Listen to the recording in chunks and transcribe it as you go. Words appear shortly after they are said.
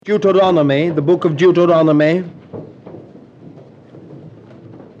Deuteronomy, the book of Deuteronomy.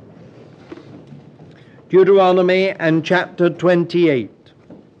 Deuteronomy and chapter 28.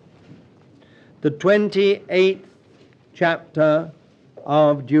 The 28th chapter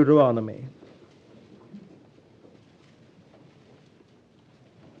of Deuteronomy.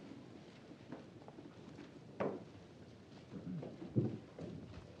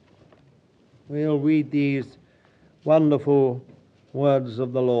 We'll read these wonderful words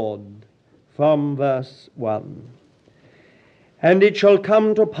of the Lord from verse 1. And it shall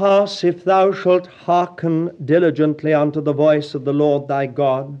come to pass, if thou shalt hearken diligently unto the voice of the Lord thy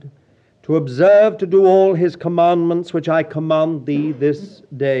God, to observe to do all his commandments which I command thee this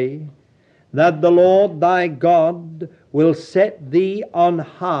day, that the Lord thy God will set thee on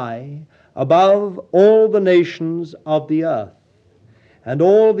high above all the nations of the earth. And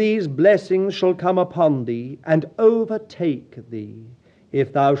all these blessings shall come upon thee, and overtake thee,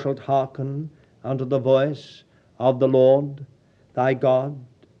 if thou shalt hearken unto the voice of the Lord thy God.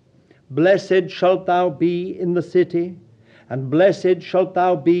 Blessed shalt thou be in the city, and blessed shalt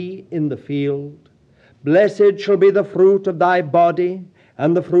thou be in the field. Blessed shall be the fruit of thy body,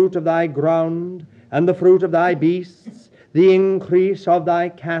 and the fruit of thy ground, and the fruit of thy beasts, the increase of thy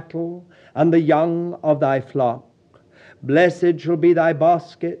cattle, and the young of thy flock. Blessed shall be thy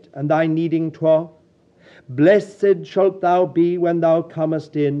basket and thy kneading trough. Blessed shalt thou be when thou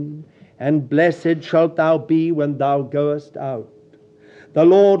comest in, and blessed shalt thou be when thou goest out. The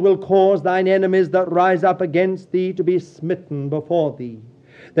Lord will cause thine enemies that rise up against thee to be smitten before thee.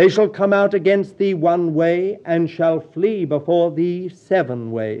 They shall come out against thee one way, and shall flee before thee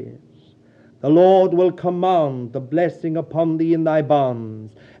 7 ways. The Lord will command the blessing upon thee in thy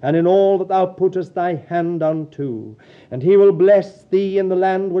barns, and in all that thou puttest thy hand unto. And he will bless thee in the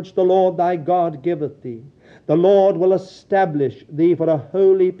land which the Lord thy God giveth thee. The Lord will establish thee for a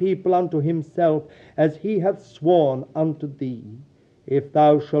holy people unto himself, as he hath sworn unto thee, if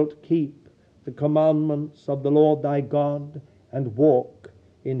thou shalt keep the commandments of the Lord thy God, and walk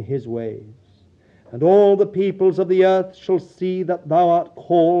in his ways. And all the peoples of the earth shall see that thou art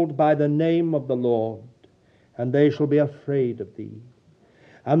called by the name of the Lord, and they shall be afraid of thee.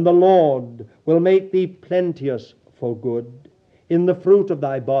 And the Lord will make thee plenteous for good, in the fruit of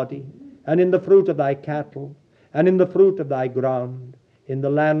thy body, and in the fruit of thy cattle, and in the fruit of thy ground, in the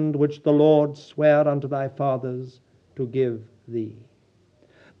land which the Lord sware unto thy fathers to give thee.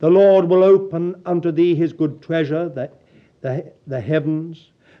 The Lord will open unto thee his good treasure, the heavens,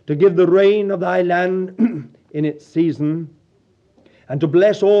 to give the rain of thy land in its season, and to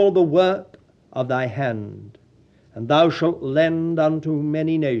bless all the work of thy hand. And thou shalt lend unto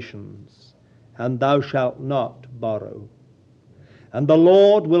many nations, and thou shalt not borrow. And the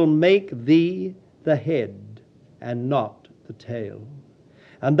Lord will make thee the head, and not the tail.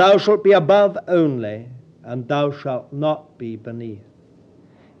 And thou shalt be above only, and thou shalt not be beneath.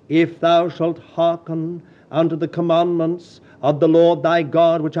 If thou shalt hearken unto the commandments of the Lord thy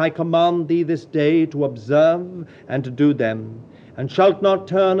God, which I command thee this day to observe and to do them, and shalt not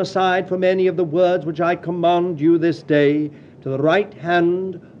turn aside from any of the words which I command you this day, to the right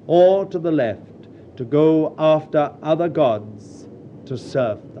hand or to the left, to go after other gods to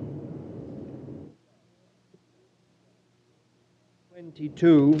serve them.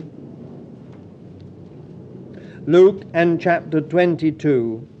 22. Luke and chapter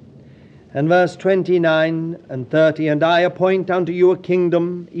 22. And verse 29 and 30, And I appoint unto you a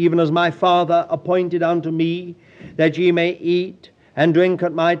kingdom, even as my Father appointed unto me, that ye may eat and drink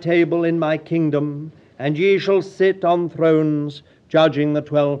at my table in my kingdom, and ye shall sit on thrones, judging the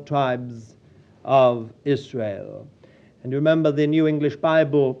 12 tribes of Israel. And remember, the New English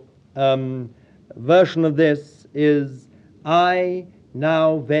Bible version of this is, I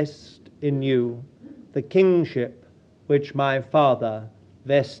now vest in you the kingship which my Father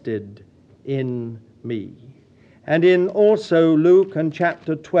vested in me. And in also Luke and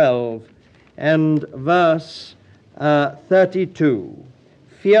chapter 12 and verse 32,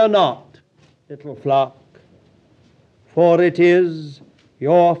 Fear not, little flock, for it is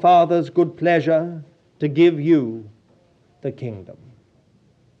your Father's good pleasure to give you the kingdom.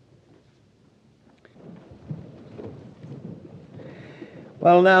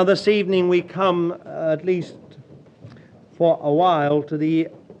 Well, now this evening we come, at least for a while, to the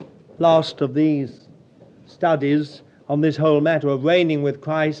last of these studies on this whole matter of reigning with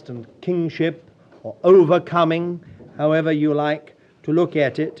Christ and kingship, or overcoming, however you like to look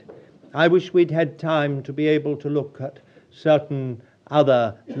at it. I wish we'd had time to be able to look at certain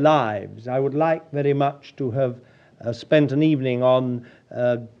other lives. I would like very much to have spent an evening on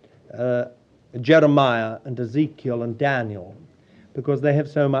Jeremiah and Ezekiel and Daniel. because they have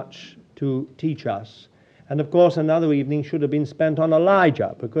so much to teach us. And of course, another evening should have been spent on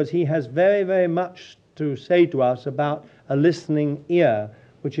Elijah, because he has very, very much to say to us about a listening ear,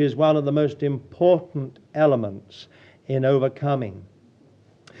 which is one of the most important elements in overcoming.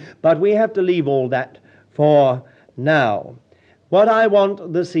 But we have to leave all that for now. What I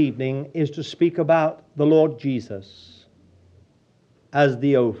want this evening is to speak about the Lord Jesus as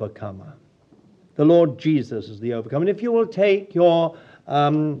the overcomer. The Lord Jesus as the overcomer. And if you will take your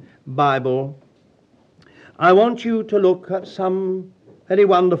Bible, I want you to look at some very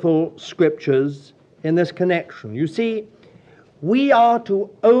wonderful scriptures in this connection. You see, we are to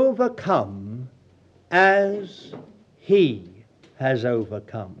overcome as He has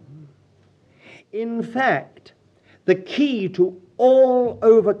overcome. In fact, the key to all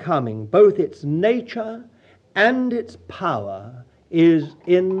overcoming, both its nature and its power, is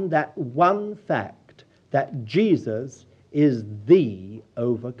in that one fact that Jesus is the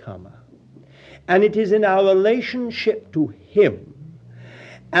overcomer. And it is in our relationship to Him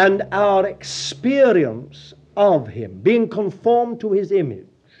and our experience of Him, being conformed to His image,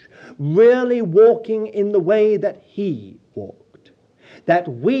 really walking in the way that He walked, that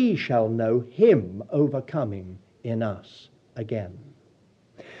we shall know Him overcoming in us again.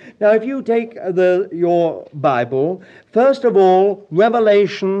 Now, if you take your Bible, first of all,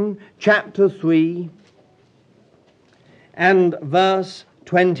 Revelation chapter 3 and verse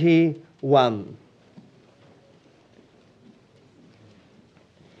 21.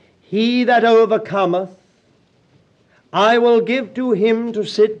 He that overcometh, I will give to him to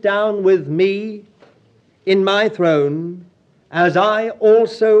sit down with me in my throne, as I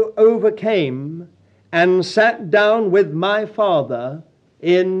also overcame and sat down with my Father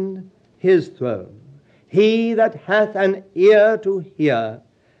in his throne. He that hath an ear to hear,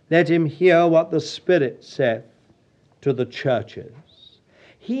 let him hear what the Spirit saith to the churches.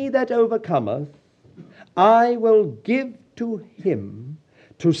 He that overcometh, I will give to him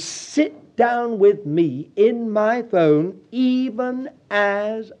to sit down with me in my throne, even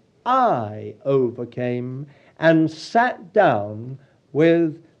as I overcame and sat down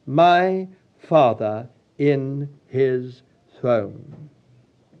with my Father in his throne.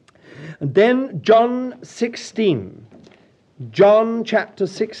 And then John chapter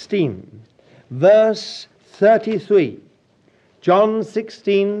 16, verse 33. John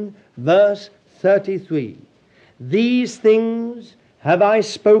 16, verse 33. These things have I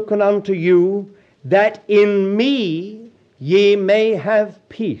spoken unto you, that in me ye may have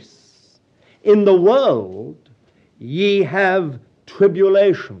peace. In the world ye have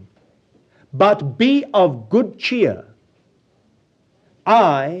tribulation, but be of good cheer.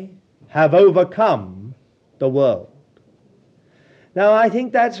 I have overcome the world. Now, I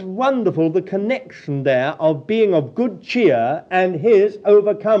think that's wonderful, the connection there of being of good cheer and his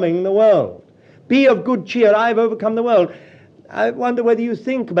overcoming the world. Be of good cheer, I've overcome the world. I wonder whether you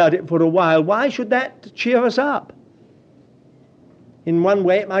think about it for a while. Why should that cheer us up? In one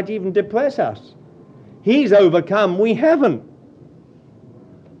way, it might even depress us. He's overcome, we haven't.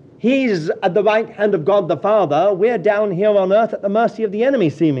 He's at the right hand of God the Father. We're down here on earth at the mercy of the enemy,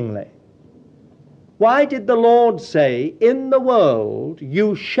 seemingly. Why did the Lord say, in the world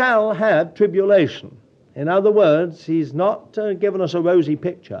you shall have tribulation? In other words, he's not given us a rosy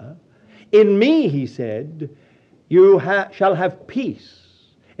picture. In me, he said, you shall have peace.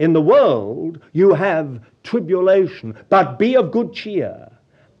 In the world you have tribulation, but be of good cheer.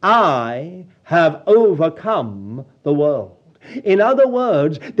 I have overcome the world. In other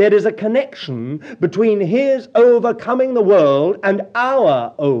words, there is a connection between his overcoming the world and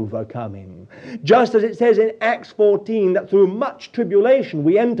our overcoming. Just as it says in Acts 14 that through much tribulation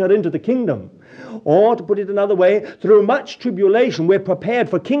we enter into the kingdom. Or, to put it another way, through much tribulation we're prepared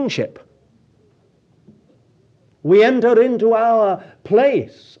for kingship. We enter into our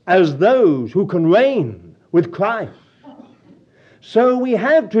place as those who can reign with Christ. So we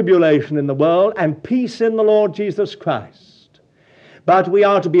have tribulation in the world and peace in the Lord Jesus Christ. But we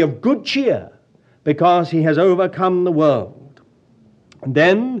are to be of good cheer because he has overcome the world. And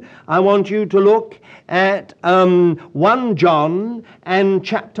then I want you to look at 1 John and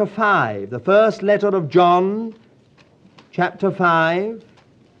chapter 5. The first letter of John, chapter 5.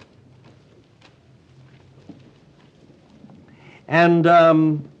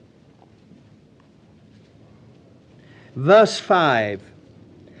 And verse 5.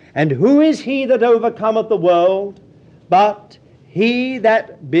 And who is he that overcometh the world but he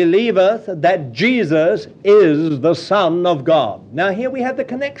that believeth that Jesus is the Son of God. Now here we have the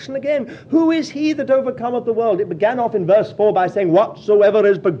connection again. Who is he that overcometh the world? It began off in verse 4 by saying, whatsoever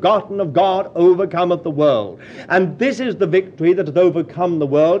is begotten of God overcometh the world. And this is the victory that hath overcome the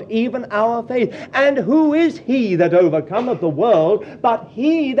world, even our faith. And who is he that overcometh the world but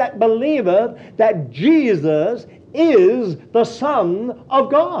he that believeth that Jesus is the Son of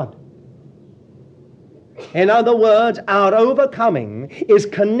God? In other words, our overcoming is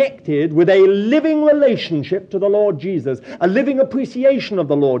connected with a living relationship to the Lord Jesus, a living appreciation of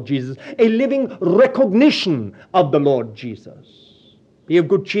the Lord Jesus, a living recognition of the Lord Jesus. Be of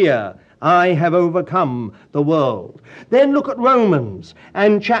good cheer. I have overcome the world. Then look at Romans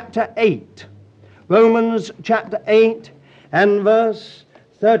and chapter 8. Romans chapter 8 and verse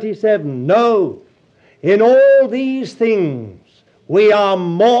 37. No, in all these things we are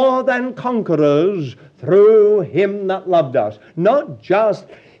more than conquerors through him that loved us. Not just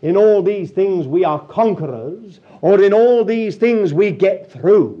in all these things we are conquerors, or in all these things we get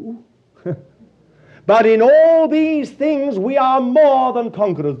through, but in all these things we are more than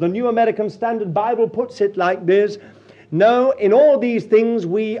conquerors. The New American Standard Bible puts it like this: no, in all these things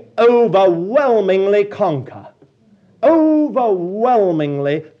we overwhelmingly conquer.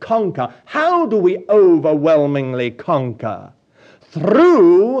 Overwhelmingly conquer. How do we overwhelmingly conquer?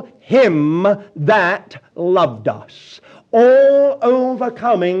 Through him that loved us. All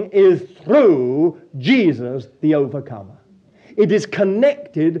overcoming is through Jesus the overcomer. It is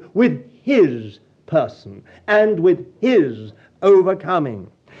connected with his person and with his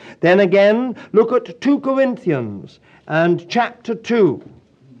overcoming. Then again, look at 2 Corinthians and chapter 2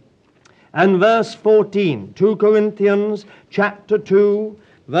 and verse 14. 2 Corinthians chapter 2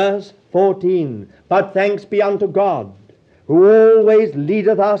 verse 14. But thanks be unto God, who always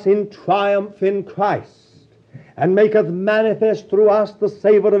leadeth us in triumph in Christ, and maketh manifest through us the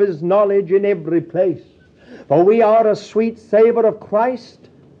savour of his knowledge in every place. For we are a sweet savour of Christ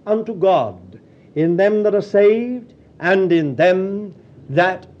unto God, in them that are saved, and in them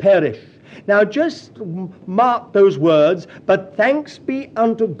that perish. Now just mark those words, but thanks be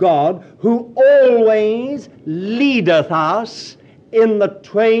unto God, who always leadeth us in the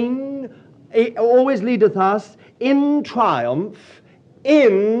train, always leadeth us in triumph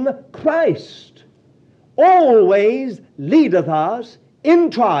in Christ. Always leadeth us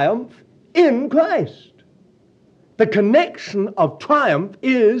in triumph in Christ. The connection of triumph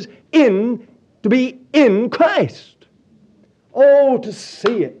is to be in Christ. Oh, to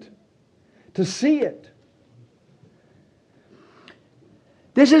see it. To see it.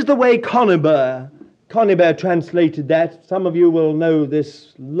 This is the way Conybeare translated that. Some of you will know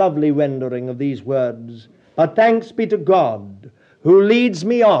this lovely rendering of these words. But thanks be to God, who leads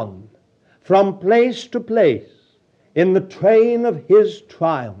me on from place to place in the train of his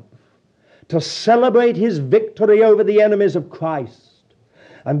triumph, to celebrate his victory over the enemies of Christ,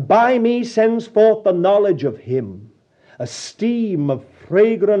 and by me sends forth the knowledge of him, a steam of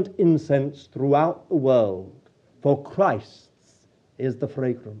fragrant incense throughout the world, for Christ's is the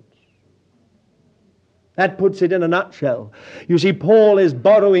fragrance. That puts it in a nutshell. You see, Paul is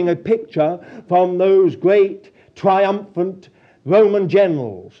borrowing a picture from those great triumphant Roman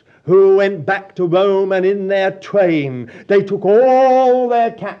generals who went back to Rome, and in their train they took all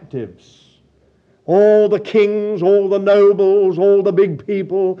their captives. All the kings, all the nobles, all the big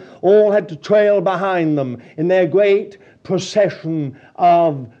people, all had to trail behind them in their great procession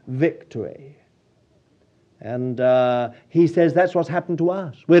of victory. And he says that's what's happened to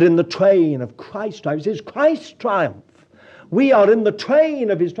us. We're in the train of Christ's triumph. It's Christ's triumph. We are in the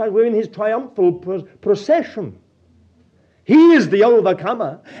train of his triumph. We're in his triumphal procession. He is the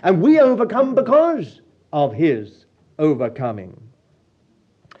overcomer, and we overcome because of his overcoming.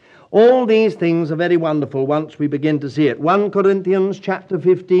 All these things are very wonderful once we begin to see it. 1 Corinthians chapter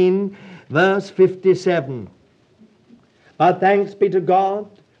 15, verse 57. But thanks be to God,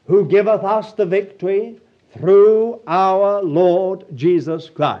 who giveth us the victory through our Lord Jesus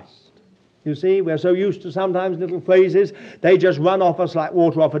Christ. You see, we're so used to sometimes little phrases, they just run off us like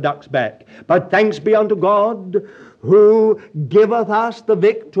water off a duck's back. But thanks be unto God, who giveth us the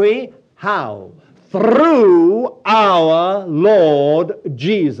victory. How? Through our Lord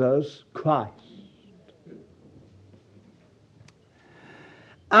Jesus Christ.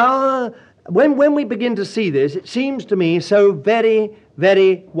 When we begin to see this, it seems to me so very,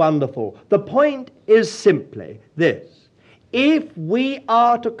 very wonderful. The point is simply this: if we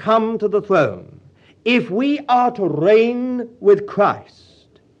are to come to the throne, if we are to reign with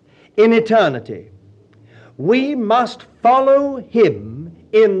Christ in eternity, we must follow him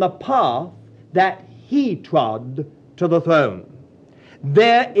in the path that he trod to the throne.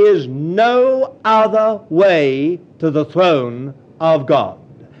 There is no other way to the throne of God,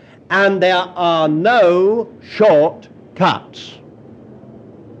 and there are no shortcuts.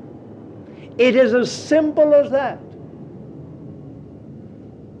 It is as simple as that.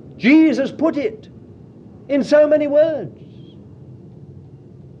 Jesus put it in so many words.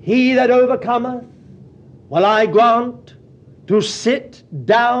 He that overcometh will I grant to sit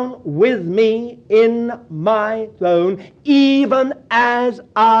down with me in my throne, even as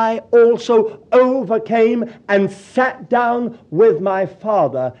I also overcame and sat down with my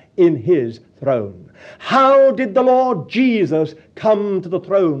Father in his throne. How did the Lord Jesus come to the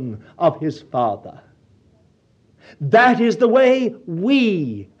throne of his Father? That is the way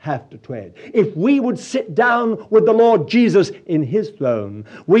we have to tread. If we would sit down with the Lord Jesus in his throne,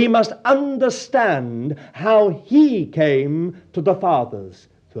 we must understand how he came to the Father's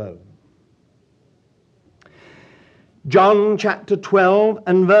throne. John chapter 12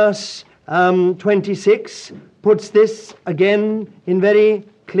 and verse 26 puts this again in very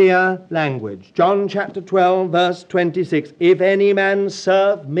clear language. John chapter 12 verse 26. If any man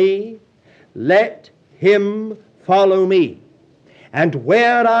serve me, let him follow me. And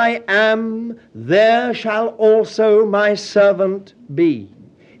where I am, there shall also my servant be.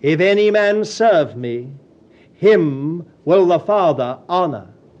 If any man serve me, him will the Father honor.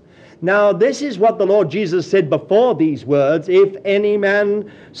 Now this is what the Lord Jesus said before these words. If any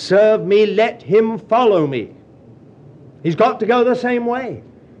man serve me, let him follow me. He's got to go the same way.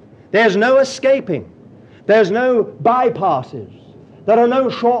 There's no escaping. There's no bypasses. There are no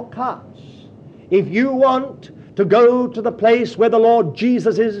shortcuts. If you want to go to the place where the Lord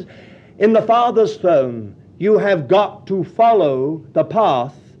Jesus is in the Father's throne, you have got to follow the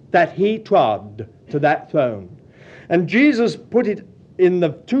path that he trod to that throne. And Jesus put it in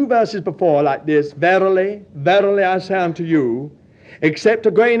the two verses before like this: Verily, verily I say unto you, except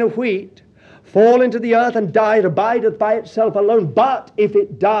a grain of wheat fall into the earth and die, it abideth by itself alone. But if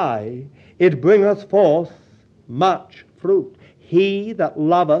it die, it bringeth forth much fruit. He that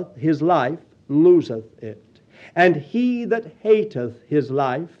loveth his life loseth it. And he that hateth his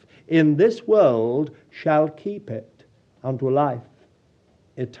life in this world shall keep it unto life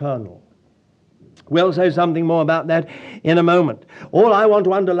eternal. We'll say something more about that in a moment. All I want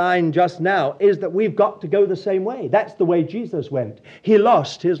to underline just now is that we've got to go the same way. That's the way Jesus went. He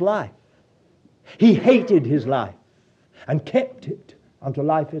lost his life. He hated his life and kept it unto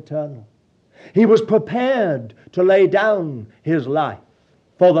life eternal. He was prepared to lay down his life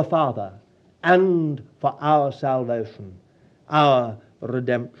for the Father and for our salvation, our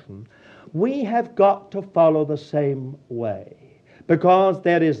redemption. We have got to follow the same way, because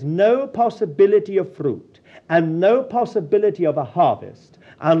there is no possibility of fruit and no possibility of a harvest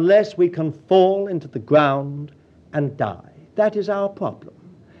unless we can fall into the ground and die. That is our problem.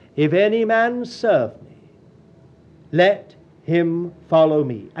 If any man serve me, let him follow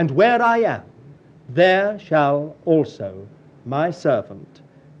me. And where I am, there shall also my servant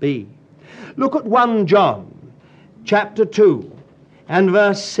be. Look at 1 John chapter 2 and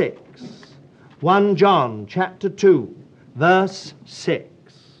verse 6. 1 John chapter 2 verse 6.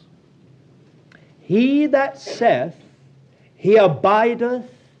 He that saith he abideth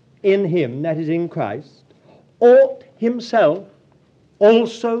in him, that is in Christ, ought himself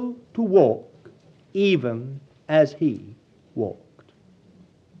also to walk even as he walked.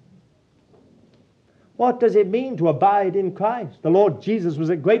 What does it mean to abide in Christ? The Lord Jesus was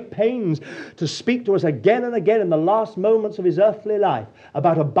at great pains to speak to us again and again in the last moments of his earthly life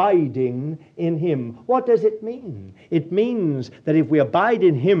about abiding in him. What does it mean? It means that if we abide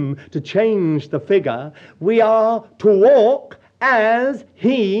in him, to change the figure, we are to walk as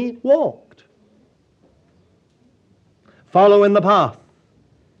he walked. Follow in the path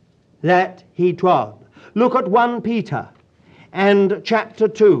that he trod. Look at 1 Peter and chapter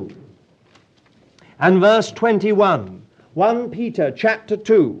 2. And verse 21, 1 Peter chapter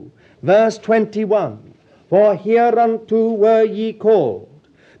 2, verse 21, For hereunto were ye called,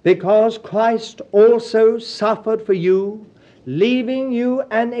 because Christ also suffered for you, leaving you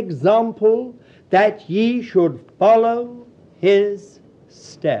an example that ye should follow his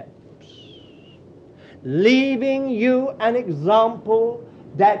steps. Leaving you an example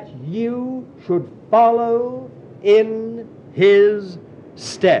that you should follow in his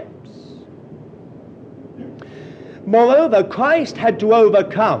steps. Moreover, Christ had to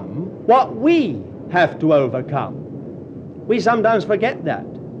overcome what we have to overcome. We sometimes forget that.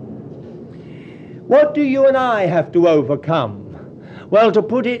 What do you and I have to overcome? Well, to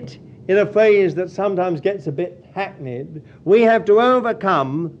put it in a phrase that sometimes gets a bit hackneyed, we have to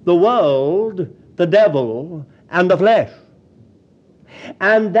overcome the world, the devil, and the flesh.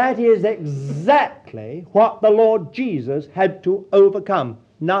 And that is exactly what the Lord Jesus had to overcome.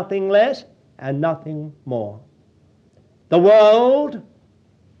 Nothing less and nothing more. The world,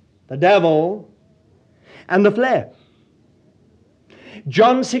 the devil, and the flesh.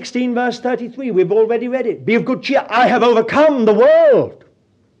 John 16 verse 33, we've already read it. Be of good cheer, I have overcome the world.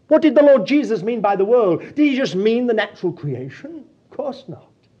 What did the Lord Jesus mean by the world? Did he just mean the natural creation? Of course not.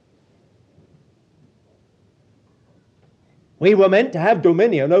 We were meant to have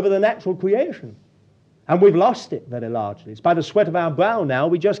dominion over the natural creation. And we've lost it very largely. It's by the sweat of our brow now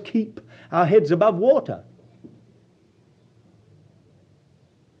we just keep our heads above water.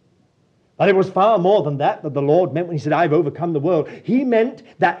 But it was far more than that the Lord meant when he said, I've overcome the world. He meant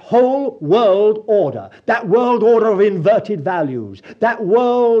that whole world order, that world order of inverted values, that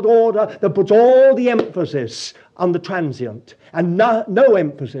world order that puts all the emphasis on the transient and no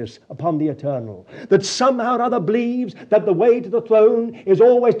emphasis upon the eternal. That somehow or other believes that the way to the throne is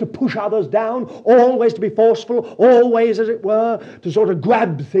always to push others down, always to be forceful, always, as it were, to sort of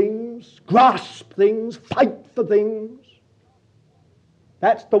grab things, grasp things, fight for things.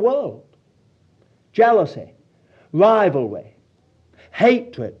 That's the world. Jealousy, rivalry,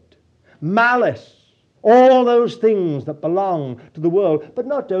 hatred, malice, all those things that belong to the world. But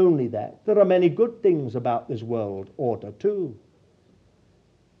not only that, there are many good things about this world order too.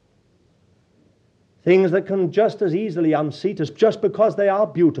 Things that can just as easily unseat us just because they are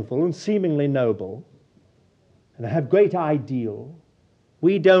beautiful and seemingly noble and have great ideal.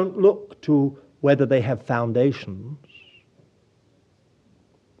 We don't look to whether they have foundations.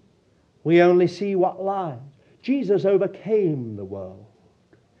 We only see what lies. Jesus overcame the world.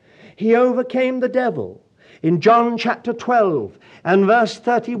 He overcame the devil. In John chapter 12 and verse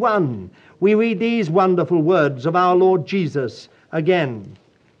 31, we read these wonderful words of our Lord Jesus again.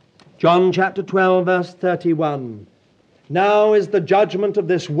 John chapter 12 verse 31. Now is the judgment of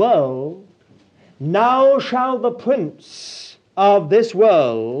this world. Now shall the prince of this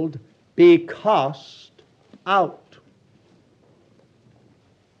world be cast out.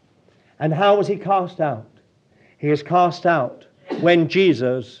 And how was he cast out? He was cast out when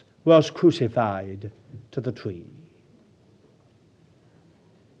Jesus was crucified to the tree.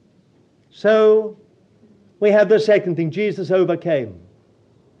 So we have the second thing. Jesus overcame.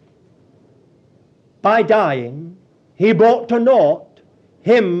 By dying, he brought to naught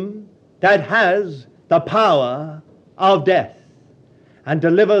him that has the power of death, and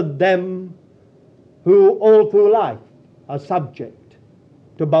delivered them who all through life are subject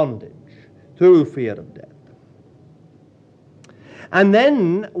to bondage through fear of death. And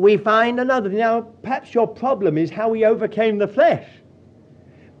then we find another. Now, perhaps your problem is how he overcame the flesh.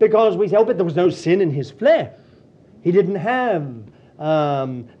 Because we say, oh, but there was no sin in his flesh. He didn't have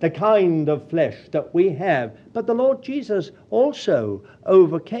the kind of flesh that we have. But the Lord Jesus also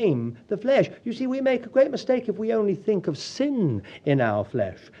overcame the flesh. You see, we make a great mistake if we only think of sin in our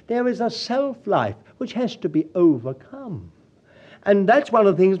flesh. There is a self-life which has to be overcome. And that's one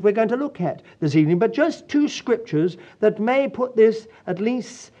of the things we're going to look at this evening. But just two scriptures that may put this at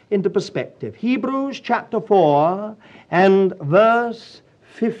least into perspective. Hebrews chapter 4 and verse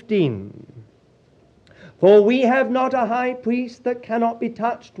 15. For we have not a high priest that cannot be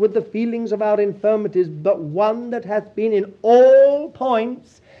touched with the feelings of our infirmities, but one that hath been in all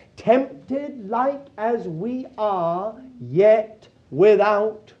points tempted like as we are, yet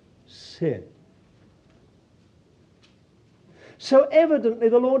without sin. So evidently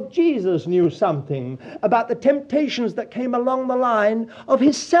the Lord Jesus knew something about the temptations that came along the line of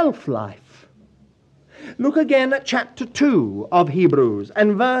his self-life. Look again at chapter 2 of Hebrews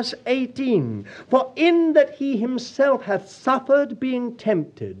and verse 18. For in that he himself hath suffered being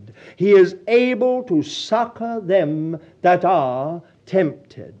tempted, he is able to succor them that are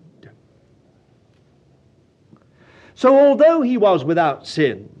tempted. So although he was without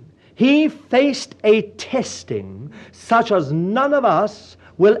sin, he faced a testing such as none of us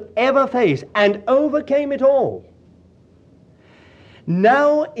will ever face, and overcame it all.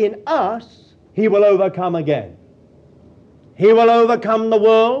 Now in us, he will overcome again. He will overcome the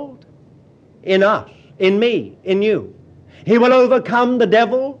world in us, in me, in you. He will overcome the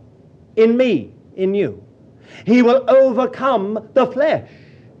devil in me, in you. He will overcome the flesh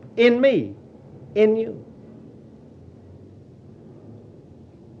in me, in you.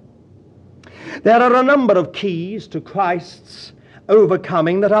 There are a number of keys to Christ's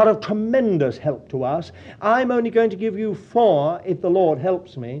overcoming that are of tremendous help to us. I'm only going to give you 4, if the Lord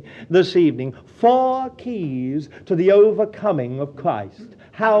helps me, this evening. 4 keys to the overcoming of Christ.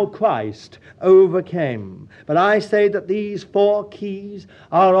 How Christ overcame. But I say that these 4 keys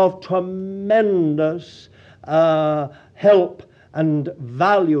are of tremendous help and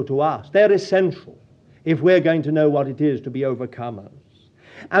value to us. They're essential if we're going to know what it is to be overcomers.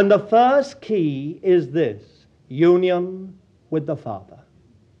 And the first key is this: union with the Father.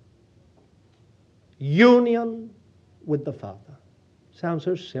 Union with the Father. Sounds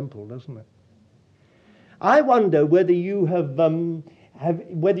so simple, doesn't it? I wonder whether you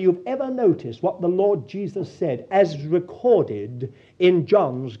whether you've ever noticed what the Lord Jesus said as recorded in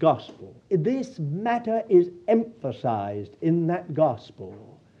John's Gospel. This matter is emphasized in that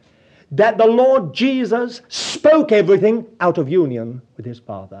Gospel, that the Lord Jesus spoke everything out of union with his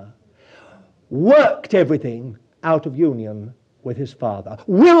Father, worked everything out of union with his Father,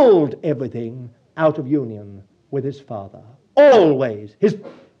 willed everything out of union with his Father. Always. His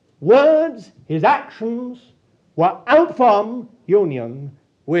words, his actions were out from union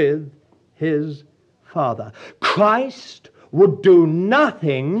with his Father. Christ would do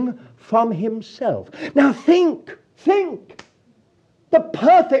nothing from himself. Now think. The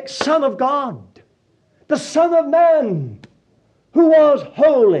perfect Son of God, the Son of Man, who was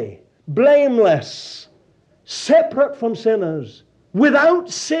holy, blameless, separate from sinners, without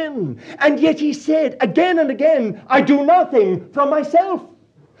sin. And yet he said again and again, I do nothing from myself.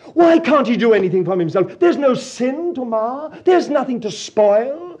 Why can't he do anything from himself? There's no sin to mar. There's nothing to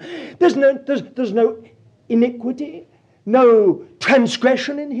spoil. There's no iniquity, no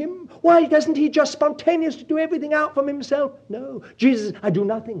transgression in him. Why doesn't he just spontaneously do everything out from himself? No. Jesus, I do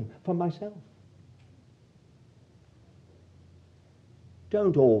nothing from myself.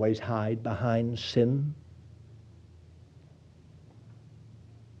 Don't always hide behind sin.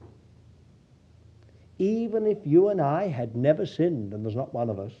 Even if you and I had never sinned, and there's not one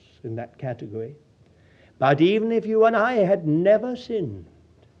of us in that category, but even if you and I had never sinned,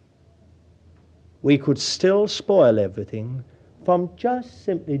 we could still spoil everything from just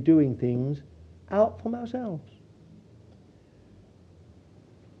simply doing things out from ourselves.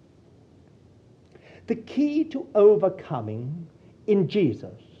 The key to overcoming in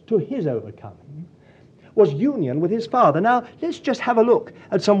Jesus, to his overcoming, was union with his Father. Now, let's just have a look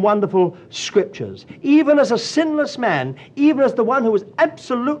at some wonderful scriptures. Even as a sinless man, even as the one who was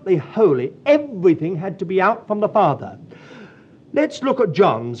absolutely holy, everything had to be out from the Father. Let's look at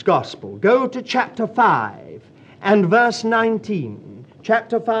John's Gospel. Go to chapter 5 and verse 19.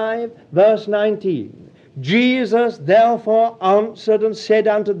 Chapter 5, verse 19. Jesus therefore answered and said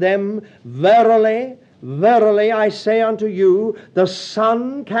unto them, Verily, verily, I say unto you, the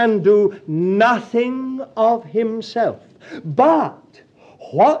Son can do nothing of himself, but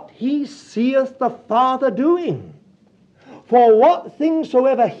what he seeth the Father doing. For what things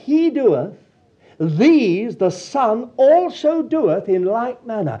soever he doeth, these the Son also doeth in like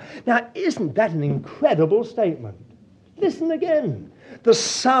manner. Now, isn't that an incredible statement? Listen again. The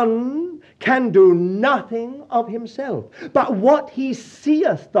Son can do nothing of himself, but what he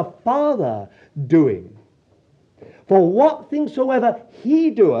seeth the Father doing. For what things soever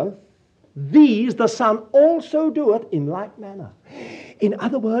he doeth, these the Son also doeth in like manner. In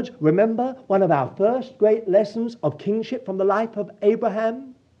other words, remember one of our first great lessons of kingship from the life of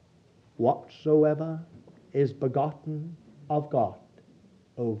Abraham? Whatsoever is begotten of God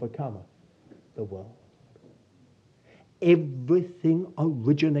overcometh the world. Everything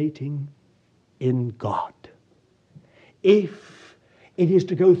originating in God. If it is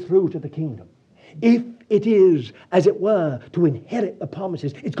to go through to the kingdom, if it is, as it were, to inherit the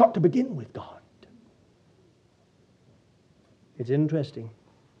promises, it's got to begin with God. It's interesting.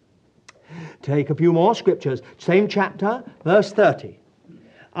 Take a few more scriptures. Same chapter, verse 30.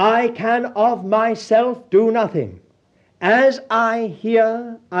 I can of myself do nothing. As I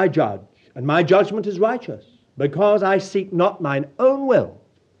hear, I judge, and my judgment is righteous, because I seek not mine own will,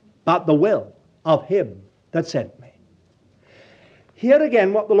 but the will of him that sent me. Here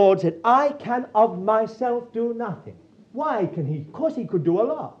again what the Lord said, I can of myself do nothing. Why can he? Of course he could do a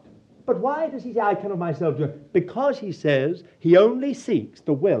lot. But why does he say, I can of myself do it? Because he says he only seeks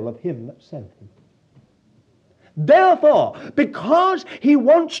the will of him that sent him. Therefore, because he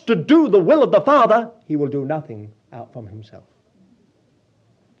wants to do the will of the Father, he will do nothing out from himself.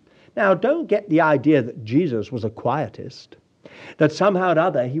 Now, don't get the idea that Jesus was a quietist, that somehow or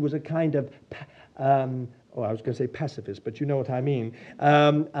other he was a kind of, I was going to say pacifist, but you know what I mean,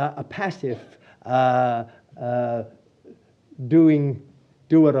 a passive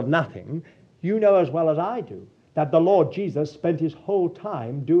doer of nothing. You know as well as I do that the Lord Jesus spent his whole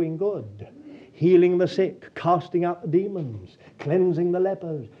time doing good. Healing the sick, casting out the demons, cleansing the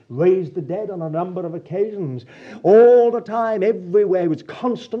lepers, raised the dead on a number of occasions. All the time, everywhere, it was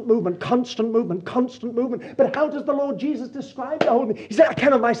constant movement, constant movement, constant movement. But how does the Lord Jesus describe the whole thing? He said, I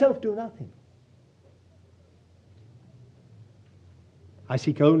can of myself do nothing. I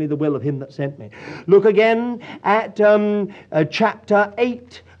seek only the will of him that sent me. Look again at chapter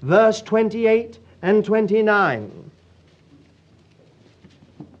 8, verse 28 and 29.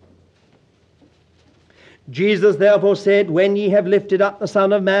 Jesus therefore said, when ye have lifted up the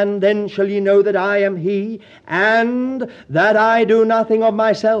Son of Man, then shall ye know that I am he, and that I do nothing of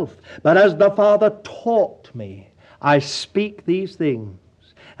myself, but as the Father taught me, I speak these things.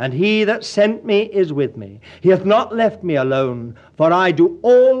 And he that sent me is with me. He hath not left me alone, for I do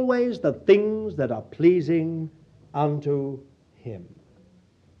always the things that are pleasing unto him.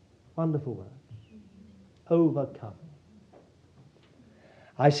 Wonderful words. Overcome.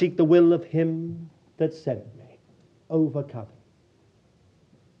 I seek the will of him that sent me. Overcome.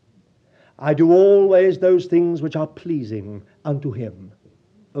 I do always those things which are pleasing unto him.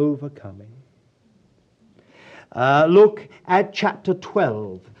 Overcoming. Look at chapter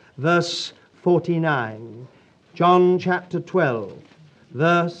 12, verse 49. John chapter 12,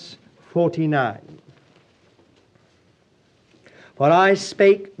 verse 49. For I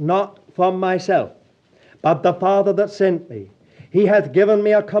spake not from myself, but the Father that sent me, he hath given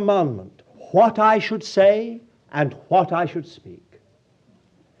me a commandment, what I should say and what I should speak.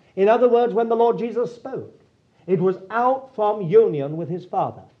 In other words, when the Lord Jesus spoke, it was out from union with his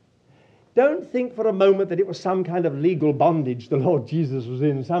Father. Don't think for a moment that it was some kind of legal bondage the Lord Jesus was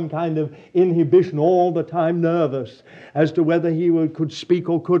in, some kind of inhibition, all the time nervous as to whether he could speak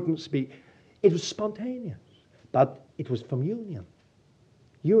or couldn't speak. It was spontaneous, but it was from union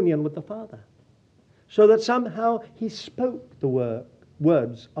with the Father. So that somehow he spoke the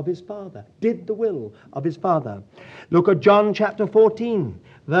words of his Father, did the will of his Father. Look at John chapter 14,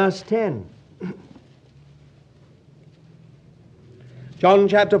 verse 10. John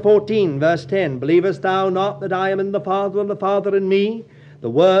chapter 14, verse 10. Believest thou not that I am in the Father, and the Father in me? The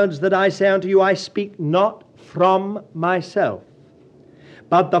words that I say unto you I speak not from myself,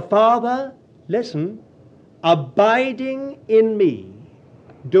 but the Father, listen, abiding in me,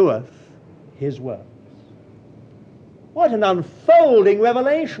 doeth his works. What an unfolding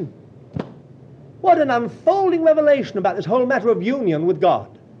revelation. What an unfolding revelation about this whole matter of union with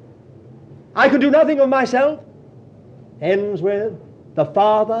God. I can do nothing of myself. Ends with, the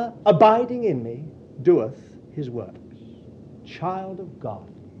Father abiding in me doeth his works. Child of God,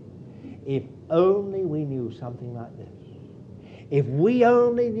 if only we knew something like this. If we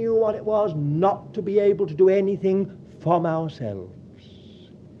only knew what it was not to be able to do anything from ourselves,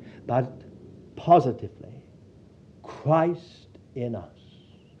 but positively, Christ in us,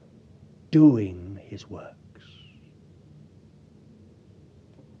 doing his works.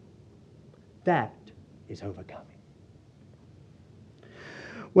 That is overcoming.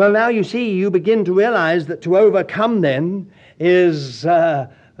 Well, now you see, you begin to realize that to overcome then is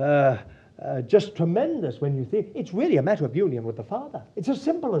just tremendous when you think it's really a matter of union with the Father. It's as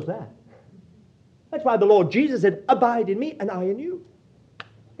simple as that. That's why the Lord Jesus said, abide in me and I in you.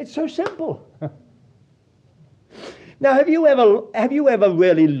 It's so simple. Now, have you ever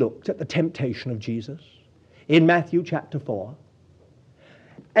really looked at the temptation of Jesus in Matthew chapter 4?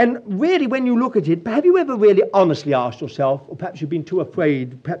 And really, when you look at it, have you ever really honestly asked yourself, or perhaps you've been too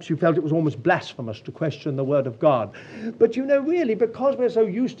afraid, perhaps you felt it was almost blasphemous to question the Word of God. But you know, really, because we're so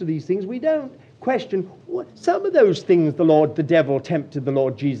used to these things, we don't question some of those things the devil tempted the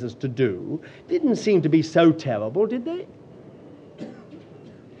Lord Jesus to do didn't seem to be so terrible, did they?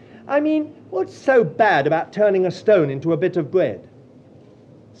 I mean, what's so bad about turning a stone into a bit of bread?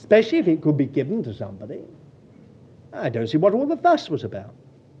 Especially if it could be given to somebody. I don't see what all the fuss was about.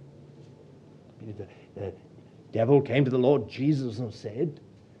 The devil came to the Lord Jesus and said,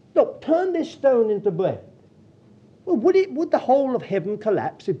 look, turn this stone into bread. Well, would the whole of heaven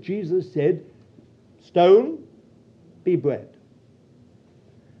collapse if Jesus said, stone, be bread?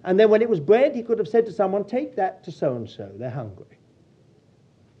 And then when it was bread, he could have said to someone, take that to so-and-so, they're hungry.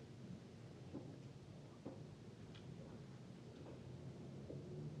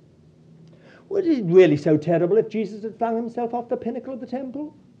 Was it really so terrible if Jesus had flung himself off the pinnacle of the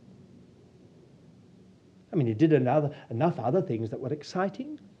temple? I mean, he did enough other things that were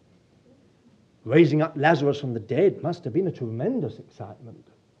exciting. Raising up Lazarus from the dead must have been a tremendous excitement,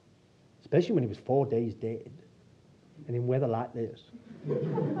 especially when he was 4 days dead and in weather like this.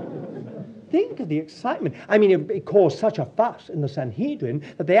 Think of the excitement. I mean, it caused such a fuss in the Sanhedrin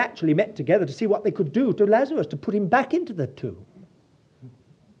that they actually met together to see what they could do to Lazarus, to put him back into the tomb.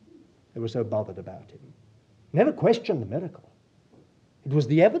 They were so bothered about him. Never questioned the miracle. It was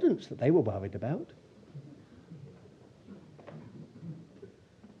the evidence that they were worried about.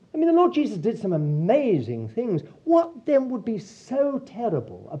 I mean, the Lord Jesus did some amazing things. What then would be so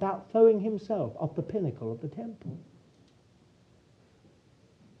terrible about throwing himself off the pinnacle of the temple?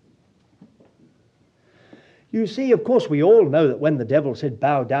 You see, of course, we all know that when the devil said,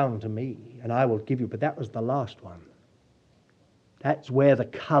 bow down to me, and I will give you, but that was the last one. That's where the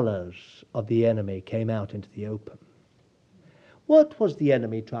colours of the enemy came out into the open. What was the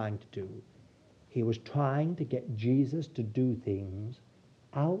enemy trying to do? He was trying to get Jesus to do things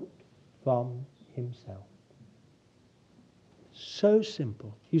out from himself. So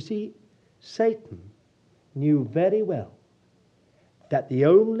simple. You see, Satan knew very well that the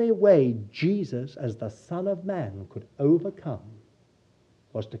only way Jesus, as the Son of Man, could overcome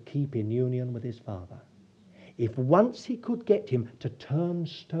was to keep in union with his Father. If once he could get him to turn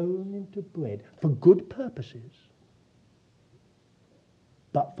stone into bread for good purposes,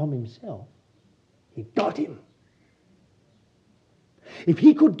 but from himself, he got him. If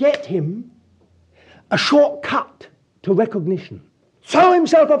he could get him a shortcut to recognition, throw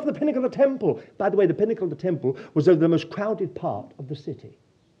himself off the pinnacle of the temple. By the way, the pinnacle of the temple was the most crowded part of the city.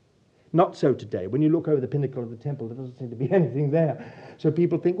 Not so today. When you look over the pinnacle of the temple, there doesn't seem to be anything there. So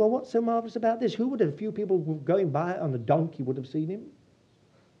people think, well, what's so marvelous about this? Who would have, a few people going by on a donkey would have seen him?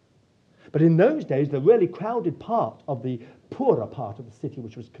 But in those days, the really crowded part of the poorer part of the city,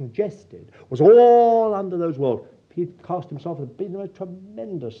 which was congested, was all under those walls. He cast himself. It had been a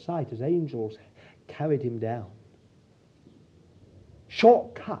tremendous sight as angels carried him down.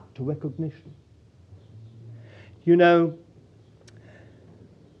 Shortcut to recognition. You know,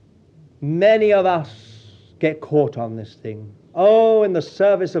 many of us get caught on this thing. Oh, in the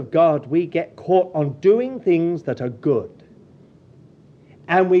service of God, we get caught on doing things that are good.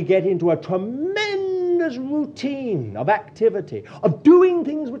 And we get into a tremendous routine of activity, of doing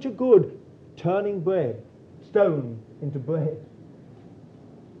things which are good, turning bread, stone into bread.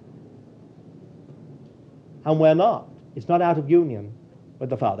 And we're not. It's not out of union with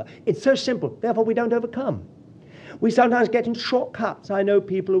the Father. It's so simple. Therefore, we don't overcome. We sometimes get in shortcuts. I know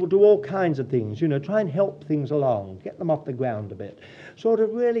people who will do all kinds of things, try and help things along, get them off the ground a bit, sort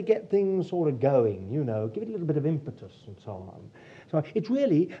of really get things sort of going, give it a little bit of impetus and so on. So it's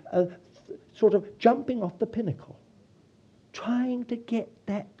really sort of jumping off the pinnacle, trying to get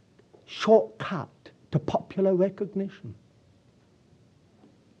that shortcut to popular recognition.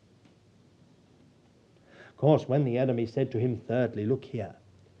 Of course, when the enemy said to him, thirdly, look here,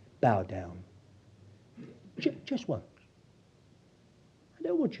 bow down. Just once. I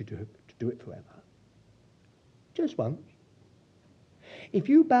don't want you to do it forever. Just once. If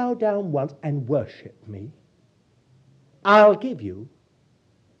you bow down once and worship me, I'll give you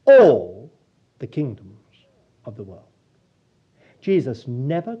all the kingdoms of the world. Jesus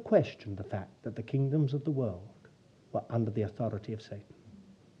never questioned the fact that the kingdoms of the world were under the authority of Satan.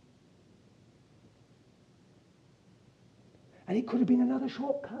 And it could have been another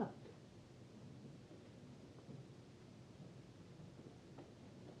shortcut.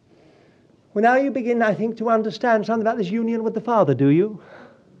 Well, now you begin, I think, to understand something about this union with the Father, do you?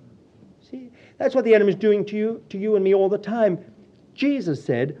 See, that's what the enemy is doing to you and me all the time. Jesus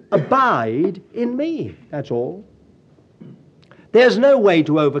said, abide in me. That's all. There's no way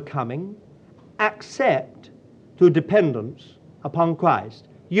to overcoming except through dependence upon Christ,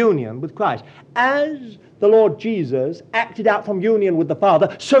 union with Christ. As the Lord Jesus acted out from union with the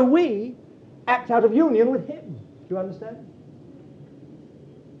Father, so we act out of union with him. Do you understand?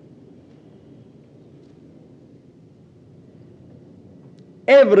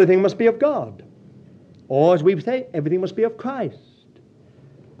 Everything must be of God. Or, as we say, everything must be of Christ.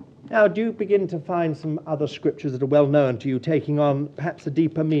 Now, do you begin to find some other scriptures that are well known to you, taking on perhaps a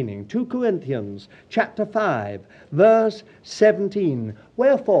deeper meaning? 2 Corinthians chapter 5, verse 17.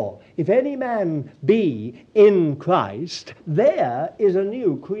 Wherefore, if any man be in Christ, there is a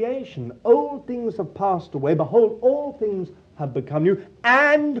new creation. Old things have passed away. Behold, all things have become new,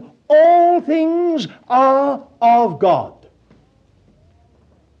 and all things are of God.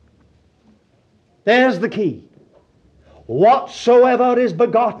 There's the key. Whatsoever is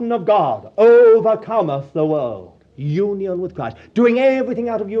begotten of God overcometh the world. Union with Christ. Doing everything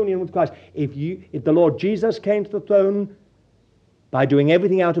out of union with Christ. If the Lord Jesus came to the throne by doing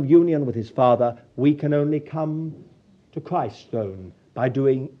everything out of union with his Father, we can only come to Christ's throne by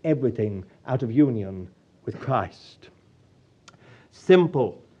doing everything out of union with Christ.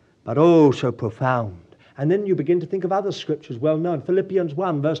 Simple, but oh so profound. And then you begin to think of other scriptures well known. Philippians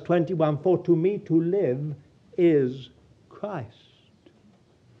 1, verse 21, for to me to live is Christ.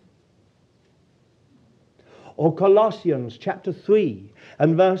 Or Colossians chapter 3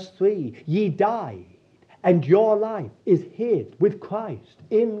 and verse 3, ye died, and your life is hid with Christ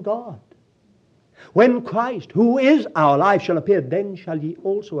in God. When Christ, who is our life, shall appear, then shall ye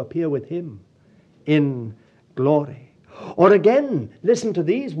also appear with him in glory. Or again, listen to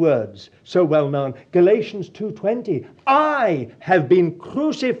these words, so well known, Galatians 2:20. I have been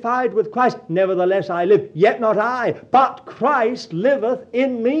crucified with Christ, nevertheless I live, yet not I, but Christ liveth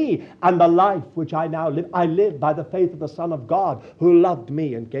in me. And the life which I now live, I live by the faith of the Son of God, who loved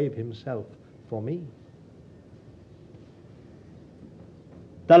me and gave himself for me.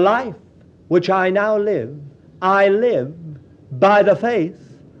 The life which I now live, I live by the faith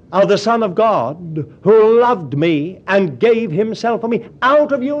of the Son of God, who loved me and gave himself for me,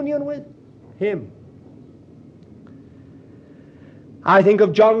 out of union with him. I think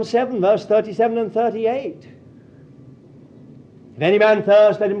of John 7, verse 37 and 38. If any man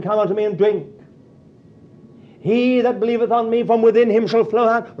thirst, let him come unto me and drink. He that believeth on me, from within him shall flow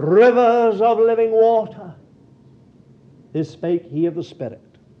out rivers of living water. This spake he of the Spirit.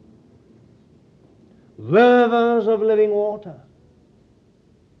 Rivers of living water.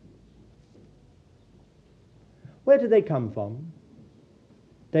 Where do they come from?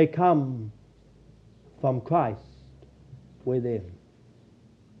 They come from Christ within.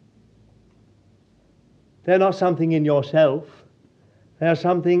 They're not something in yourself. They're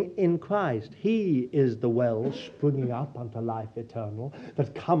something in Christ. He is the well springing up unto life eternal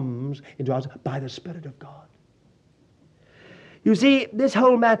that comes into us by the Spirit of God. You see, this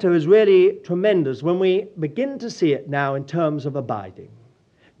whole matter is really tremendous when we begin to see it now in terms of abiding.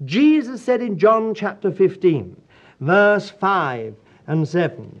 Jesus said in John chapter 15, verse 5 and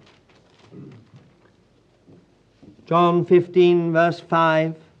 7. John 15, verse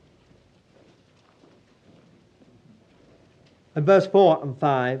 5. And verse 4 and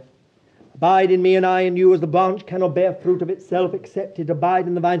 5. Abide in me, and I in you, as the branch cannot bear fruit of itself except it abide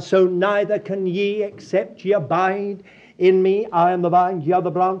in the vine, so neither can ye except ye abide in me. I am the vine, ye are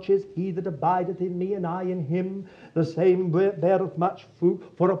the branches. He that abideth in me, and I in him, the same beareth much fruit.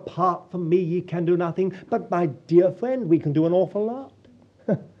 For apart from me ye can do nothing. But my dear friend, we can do an awful lot.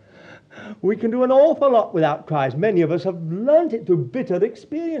 We can do an awful lot without Christ. Many of us have learnt it through bitter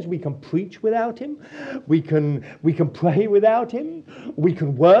experience. We can preach without him. We can pray without him. We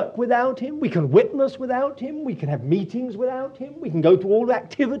can work without him. We can witness without him. We can have meetings without him. We can go to all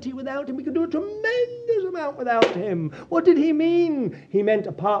activity without him. We can do a tremendous amount without him. What did he mean? He meant,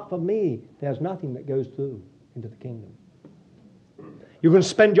 apart from me, there's nothing that goes through into the kingdom. You can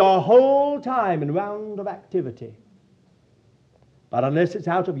spend your whole time in round of activity, but unless it's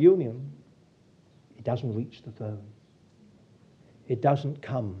out of union, it doesn't reach the throne. It doesn't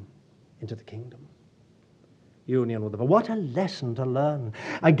come into the kingdom. Union with the Father. What a lesson to learn.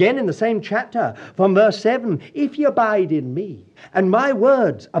 Again in the same chapter, from verse 7, if ye abide in me, and my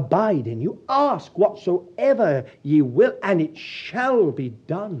words abide in you, ask whatsoever ye will, and it shall be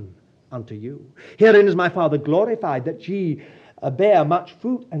done unto you. Herein is my Father glorified, that ye bear much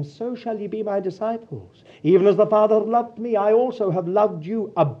fruit, and so shall ye be my disciples. Even as the Father loved me, I also have loved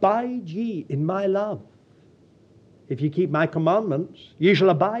you. Abide ye in my love. If ye keep my commandments, ye shall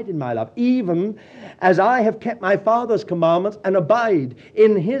abide in my love, even as I have kept my Father's commandments and abide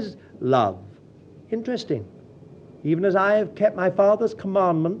in his love. Interesting. Even as I have kept my Father's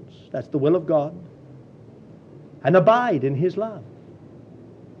commandments, that's the will of God, and abide in his love.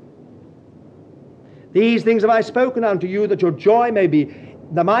 These things have I spoken unto you, that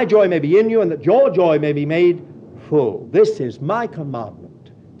my joy may be in you, and that your joy may be made full. This is my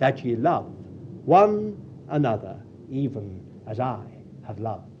commandment, that ye love one another, even as I have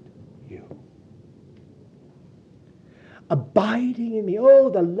loved you. Abiding in me. Oh,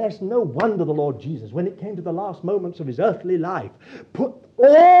 the lesson. No wonder the Lord Jesus, when it came to the last moments of his earthly life, put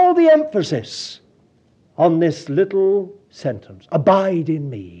all the emphasis on this little sentence. Abide in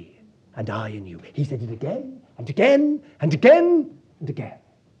me, and I in you. He said it again, and again, and again, and again.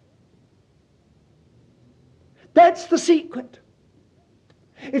 That's the secret.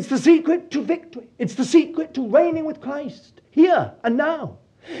 It's the secret to victory. It's the secret to reigning with Christ here and now.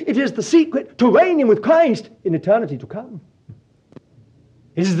 It is the secret to reigning with Christ in eternity to come.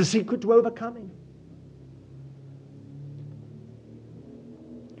 It is the secret to overcoming.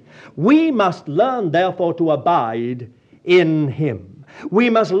 We must learn, therefore, to abide in him. We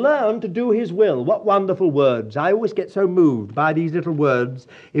must learn to do his will. What wonderful words. I always get so moved by these little words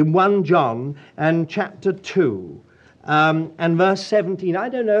in 1 John and chapter 2 and verse 17. I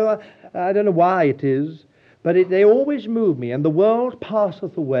don't know why it is, but they always move me. And the world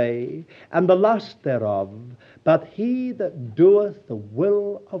passeth away, and the lust thereof, but he that doeth the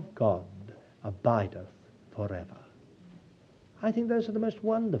will of God abideth forever. I think those are the most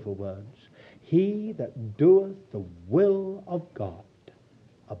wonderful words. He that doeth the will of God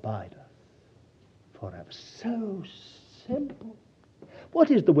abideth forever. So simple.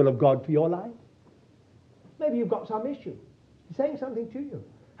 What is the will of God for your life? Maybe you've got some issue. He's saying something to you.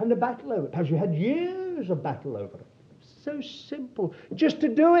 And a battle over it. Perhaps you had years of battle over it. So simple. Just to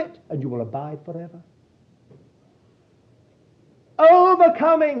do it, and you will abide forever.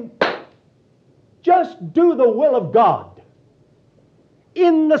 Overcoming. Just do the will of God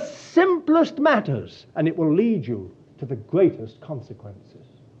in the simplest matters, and it will lead you to the greatest consequences.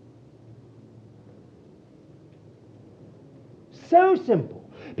 So simple.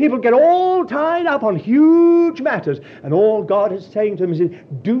 People get all tied up on huge matters, and all God is saying to them is,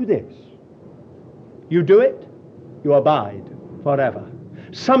 do this. You do it, you abide forever.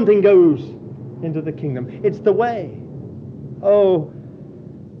 Something goes into the kingdom. It's the way. Oh,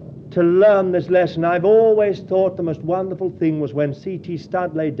 to learn this lesson, I've always thought the most wonderful thing was when C.T.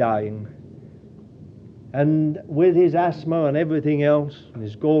 Studd lay dying, and with his asthma and everything else, and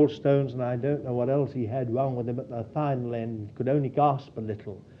his gallstones, and I don't know what else he had wrong with him at the final end, could only gasp a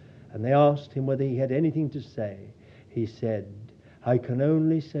little. And they asked him whether he had anything to say. He said, I can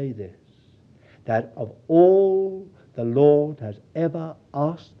only say this, that of all the Lord has ever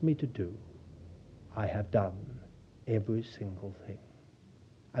asked me to do, I have done every single thing.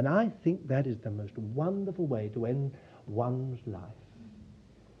 And I think that is the most wonderful way to end one's life.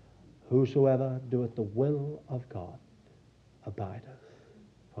 Whosoever doeth the will of God abideth.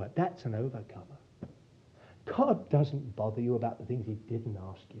 For that's an overcomer. God doesn't bother you about the things he didn't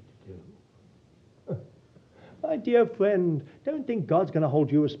ask you to do. My dear friend, don't think God's going to hold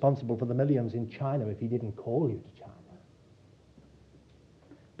you responsible for the millions in China if he didn't call you to China.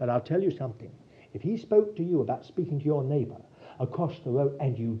 But I'll tell you something. If he spoke to you about speaking to your neighbor across the road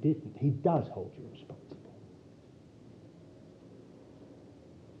and you didn't, he does hold you responsible.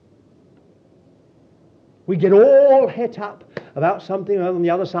 We get all het up about something on the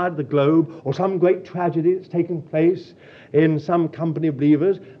other side of the globe, or some great tragedy that's taken place in some company of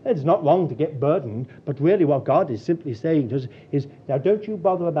believers. It's not wrong to get burdened, but really what God is simply saying to us is, now don't you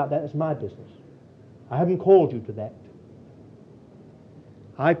bother about that, it's my business. I haven't called you to that.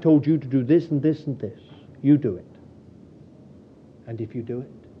 I've told you to do this and this and this. You do it. And if you do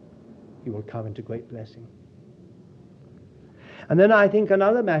it, you will come into great blessing. And then I think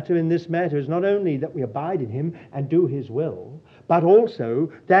another matter in this matter is not only that we abide in him and do his will, but also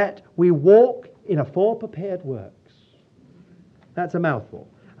that we walk in a foreprepared works. That's a mouthful.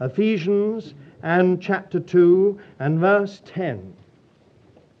 Ephesians and chapter 2 and verse 10.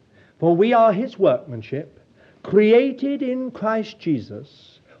 For we are his workmanship, created in Christ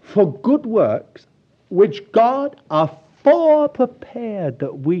Jesus for good works, which God foreprepared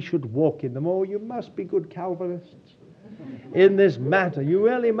that we should walk in them. Oh, you must be good Calvinists in this matter. You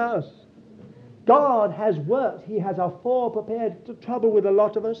really must. God has worked. He has foreprepared. The trouble with a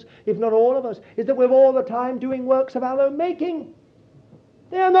lot of us, if not all of us, is that we're all the time doing works of our own making.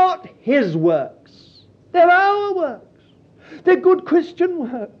 They're not his works. They're our works. They're good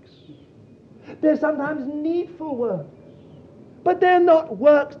Christian works. They're sometimes needful works. But they're not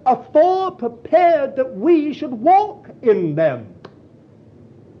works foreprepared that we should walk in them.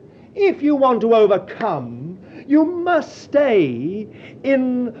 If you want to overcome, you must stay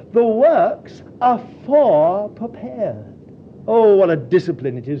in the works foreprepared. Oh, what a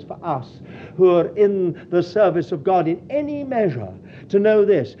discipline it is for us who are in the service of God in any measure to know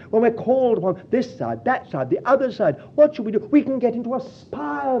this. When we're called upon this side, that side, the other side, what should we do? We can get into a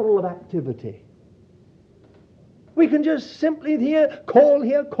spiral of activity. We can just simply here,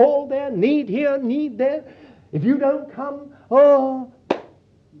 call there, need here, need there. If you don't come, oh.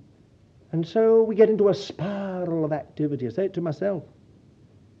 And so we get into a spiral of activity. I say it to myself.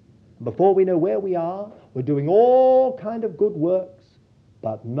 Before we know where we are, we're doing all kind of good works,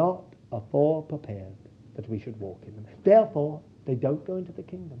 but not foreprepared that we should walk in them. Therefore, they don't go into the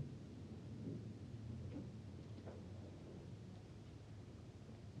kingdom.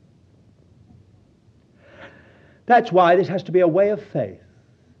 That's why this has to be a way of faith.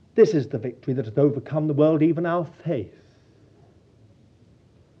 This is the victory that has overcome the world, even our faith.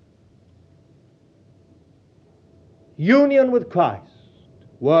 Union with Christ.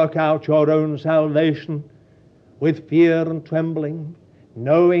 Work out your own salvation with fear and trembling,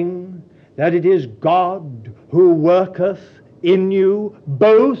 knowing that it is God who worketh in you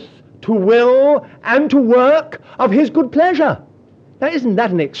both to will and to work of his good pleasure. Now, isn't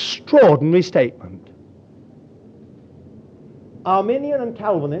that an extraordinary statement? Arminian and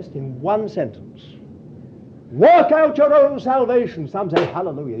Calvinist in one sentence. Work out your own salvation. Some say,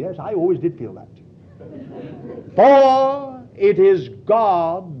 hallelujah. Yes, I always did feel that. For it is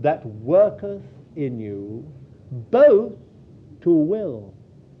God that worketh in you both to will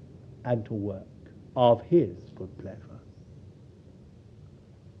and to work of his good pleasure.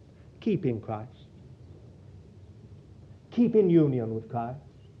 Keep in Christ. Keep in union with Christ,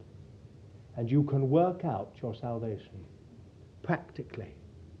 and you can work out your salvation. Practically,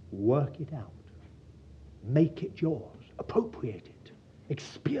 work it out. Make it yours. Appropriate it.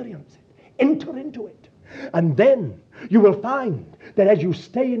 Experience it. Enter into it. And then you will find that as you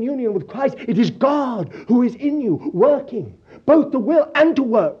stay in union with Christ, it is God who is in you, working both the will and to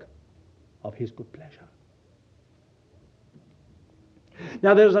work of his good pleasure.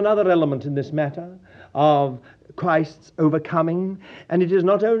 Now there's another element in this matter of Christ's overcoming, and it is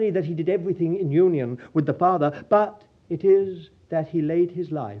not only that he did everything in union with the Father, but it is that he laid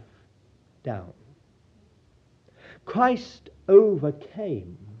his life down. Christ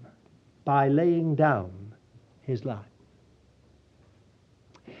overcame by laying down his life.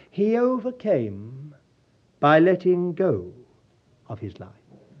 He overcame by letting go of his life,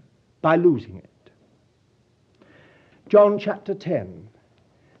 by losing it. John chapter 10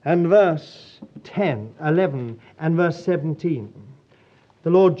 and verse 11 and verse 17. The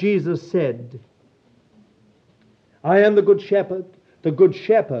Lord Jesus said, I am the good shepherd. The good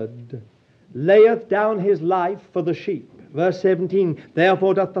shepherd layeth down his life for the sheep. Verse 17,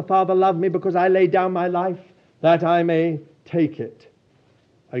 therefore doth the Father love me, because I lay down my life, that I may take it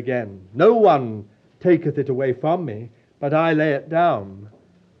again. No one taketh it away from me, but I lay it down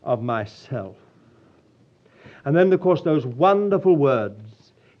of myself. And then, of course, those wonderful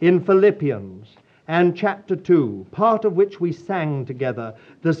words in Philippians and chapter 2, part of which we sang together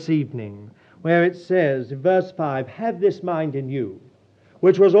this evening, where it says, in verse 5, have this mind in you,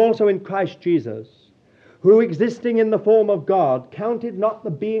 which was also in Christ Jesus, who existing in the form of God, counted not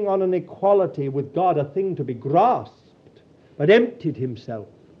the being on an equality with God a thing to be grasped, but emptied himself,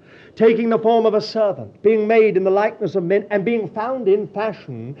 taking the form of a servant, being made in the likeness of men, and being found in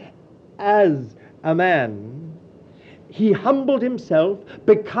fashion as a man. He humbled himself,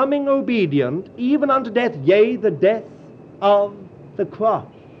 becoming obedient, even unto death, yea, the death of the cross.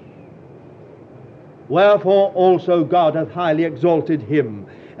 Wherefore also God hath highly exalted him,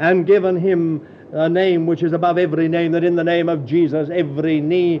 and given him a name which is above every name, that in the name of Jesus every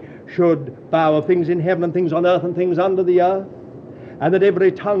knee should bow, of things in heaven and things on earth and things under the earth, and that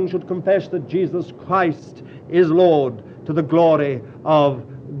every tongue should confess that Jesus Christ is Lord, to the glory of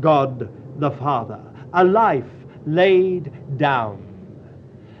God the Father. A life laid down.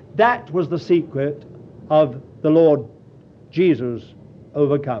 That was the secret of the Lord Jesus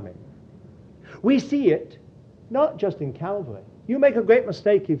overcoming. We see it not just in Calvary. You make a great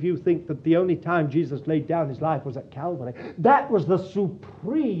mistake if you think that the only time Jesus laid down his life was at Calvary. That was the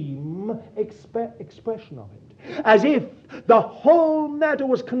supreme expression of it. As if the whole matter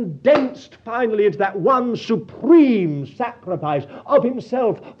was condensed finally into that one supreme sacrifice of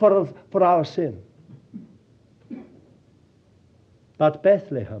himself for our sin. But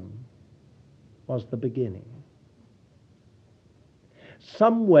Bethlehem was the beginning.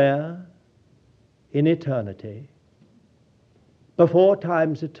 Somewhere in eternity, before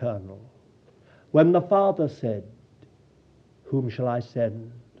time's eternal, when the Father said, whom shall I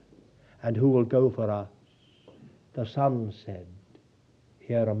send, and who will go for us? The Son said,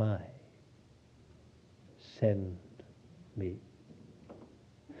 here am I, send me.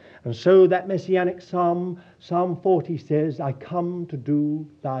 And so that messianic psalm, Psalm 40 says, I come to do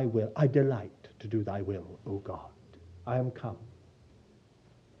thy will. I delight to do thy will, O God. I am come.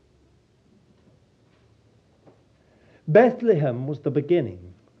 Bethlehem was the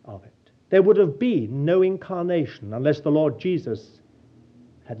beginning of it. There would have been no incarnation unless the Lord Jesus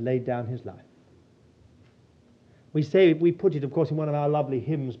had laid down his life. We put it, of course, in one of our lovely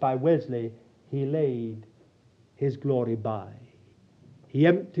hymns by Wesley, he laid his glory by. He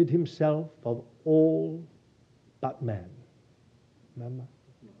emptied himself of all but man. Remember?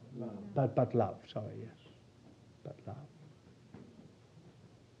 Love. But love, sorry, yes. But love.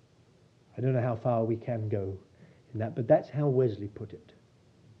 I don't know how far we can go in that, but that's how Wesley put it,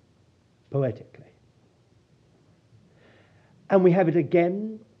 poetically. And we have it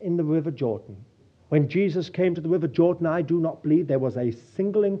again in the River Jordan. When Jesus came to the River Jordan, I do not believe there was a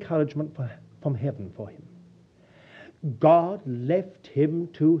single encouragement from heaven for him. God left him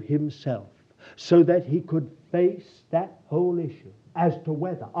to himself so that he could face that whole issue as to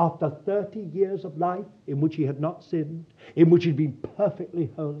whether, after 30 years of life in which he had not sinned, in which he'd been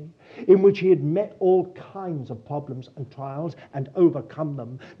perfectly holy, in which he had met all kinds of problems and trials and overcome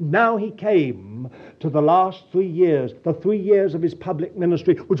them, now he came to the last 3 years, the 3 years of his public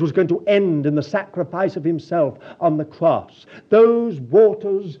ministry, which was going to end in the sacrifice of himself on the cross. Those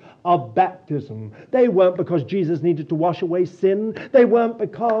waters of baptism, they weren't because Jesus needed to wash away sin. They weren't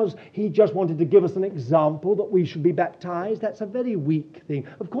because he just wanted to give us an example that we should be baptized. That's a very weak thing.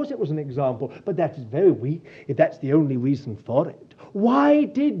 Of course it was an example, but that is very weak if that's the only reason for it. Why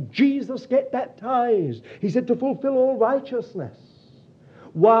did Jesus get baptized? He said to fulfill all righteousness.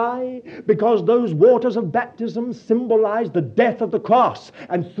 Why? Because those waters of baptism symbolized the death of the cross.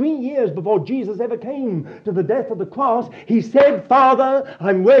 And 3 years before Jesus ever came to the death of the cross, he said, Father,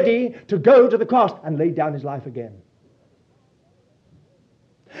 I'm ready to go to the cross, and laid down his life again.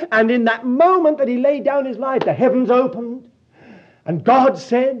 And in that moment that he laid down his life, the heavens opened, and God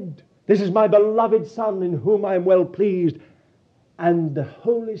said, this is my beloved Son in whom I am well pleased. And the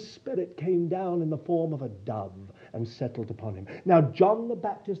Holy Spirit came down in the form of a dove and settled upon him. Now, John the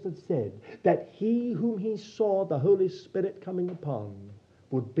Baptist had said that he whom he saw the Holy Spirit coming upon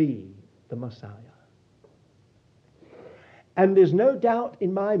would be the Messiah. And there's no doubt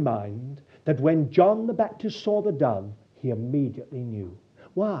in my mind that when John the Baptist saw the dove, he immediately knew.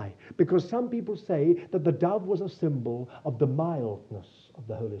 Why? Because some people say that the dove was a symbol of the mildness of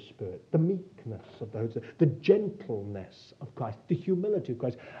the Holy Spirit, the meekness of the Holy Spirit, the gentleness of Christ, the humility of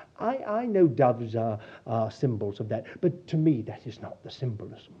Christ. I know doves are symbols of that, but to me that is not the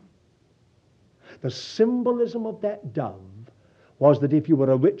symbolism. The symbolism of that dove was that if you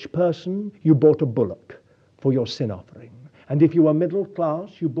were a rich person, you bought a bullock for your sin offering. And if you were middle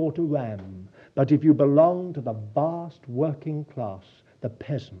class, you bought a ram. But if you belonged to the vast working class, the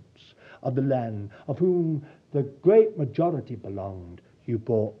peasants of the land, of whom the great majority belonged, you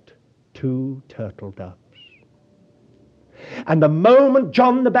bought 2 turtle doves. And the moment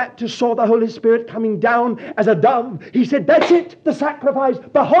John the Baptist saw the Holy Spirit coming down as a dove, he said, that's it, the sacrifice.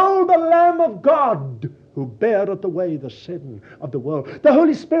 Behold the Lamb of God who beareth away the sin of the world. The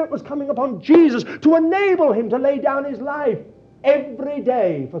Holy Spirit was coming upon Jesus to enable him to lay down his life every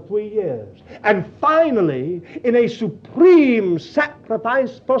day for 3 years. And finally, in a supreme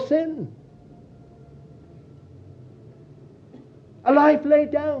sacrifice for sin. A life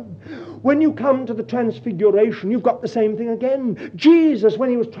laid down. When you come to the transfiguration, you've got the same thing again. Jesus, when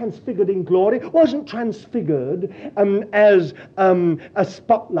he was transfigured in glory, wasn't transfigured as a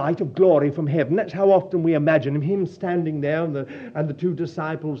spotlight of glory from heaven. That's how often we imagine him standing there and the 2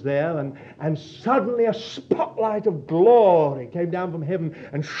 disciples there, and suddenly a spotlight of glory came down from heaven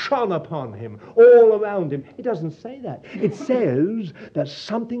and shone upon him, all around him. It doesn't say that. It says that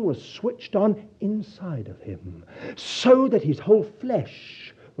something was switched on inside of him, so that his whole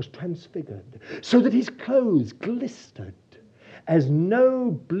flesh was transfigured, so that his clothes glistered as no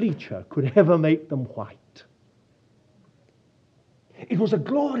bleacher could ever make them white. It was a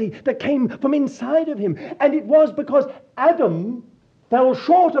glory that came from inside of him, and it was because Adam fell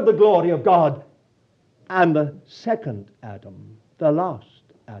short of the glory of God, and the second Adam, the last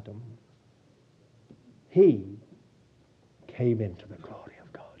Adam, he came into the glory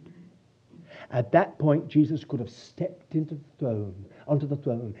of God. At that point, Jesus could have stepped onto the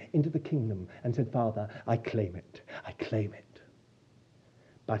throne, into the kingdom, and said, Father, I claim it, I claim it.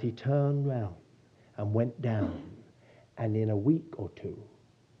 But he turned round and went down, and in a week or 2,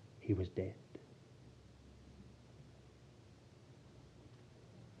 he was dead.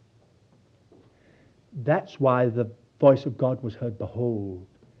 That's why the voice of God was heard, behold,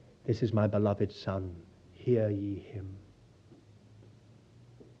 this is my beloved Son, hear ye him.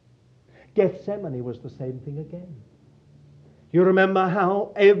 Gethsemane was the same thing again. You remember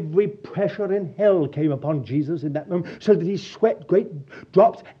how every pressure in hell came upon Jesus in that moment, so that he sweat great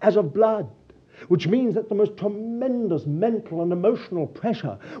drops as of blood, which means that the most tremendous mental and emotional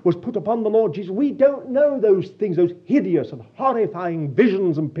pressure was put upon the Lord Jesus. We don't know those things, those hideous and horrifying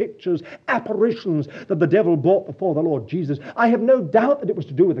visions and pictures, apparitions that the devil brought before the Lord Jesus. I have no doubt that it was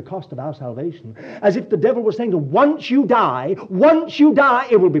to do with the cost of our salvation, as if the devil was saying, once you die,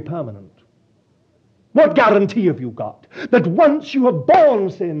 it will be permanent. What guarantee have you got that once you have borne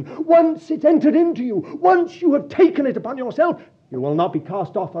sin, once it's entered into you, once you have taken it upon yourself, you will not be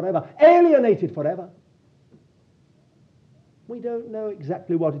cast off forever, alienated forever? We don't know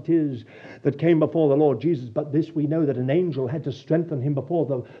exactly what it is that came before the Lord Jesus, but this we know, that an angel had to strengthen him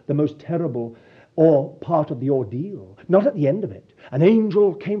before the most terrible or part of the ordeal, not at the end of it. An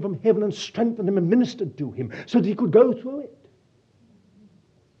angel came from heaven and strengthened him and ministered to him so that he could go through it.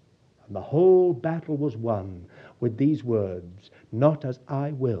 And the whole battle was won with these words, not as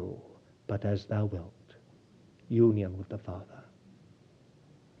I will, but as thou wilt. Union with the Father.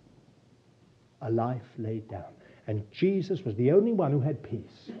 A life laid down. And Jesus was the only one who had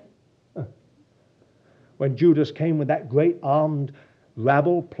peace. When Judas came with that great armed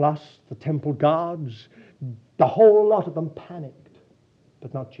rabble plus the temple guards, the whole lot of them panicked,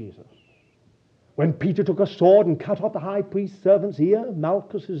 but not Jesus. When Peter took a sword and cut off the high priest's servant's ear,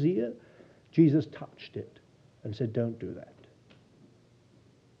 Malchus's ear, Jesus touched it and said, don't do that.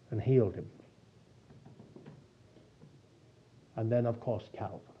 and healed him. And then, of course,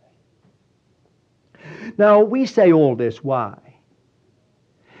 Calvary. Now, we say all this, why?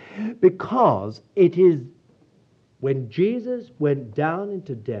 Because it is when Jesus went down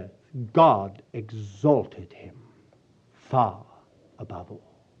into death, God exalted him far above all.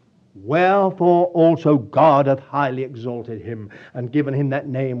 Wherefore also God hath highly exalted him, and given him that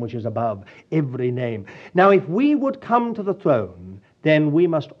name which is above every name. Now, if we would come to the throne, then we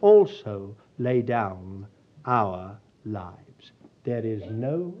must also lay down our lives. There is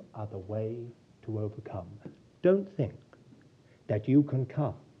no other way to overcome. Don't think that you can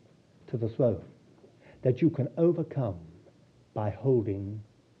come to the throne, that you can overcome by holding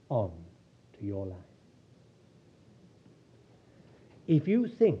on to your life. If you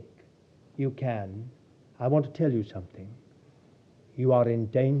think you can, I want to tell you something. You are in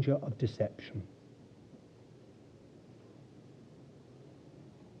danger of deception.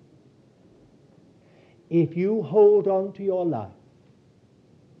 If you hold on to your life,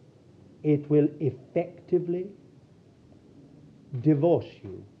 it will effectively divorce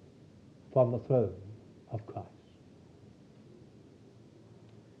you from the throne of Christ.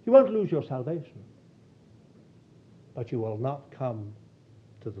 You won't lose your salvation, but you will not come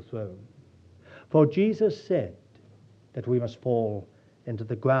to the throne. For Jesus said that we must fall into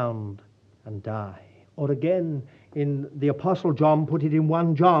the ground and die. Or again, in the Apostle John put it in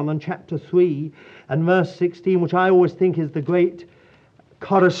 1 John and chapter 3 and verse 16, which I always think is the great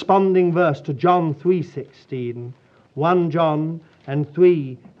corresponding verse to John 3:16. 1 John and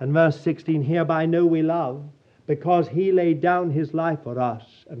 3 and verse 16, hereby know we love, because he laid down his life for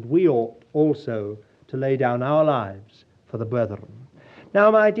us, and we ought also to lay down our lives for the brethren.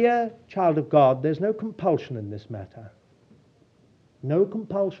 Now, my dear child of God, there's no compulsion in this matter. No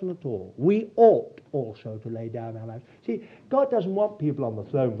compulsion at all. We ought also to lay down our lives. See, God doesn't want people on the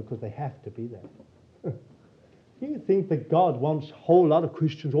throne because they have to be there. You think that God wants a whole lot of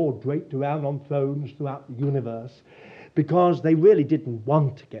Christians all draped around on thrones throughout the universe because they really didn't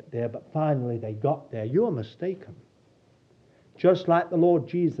want to get there, but finally they got there? You're mistaken. Just like the Lord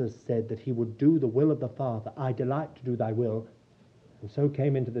Jesus said that he would do the will of the Father, I delight to do thy will, and so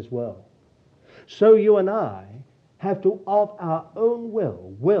came into this world. So you and I have to, of our own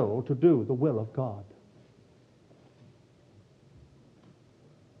will to do the will of God.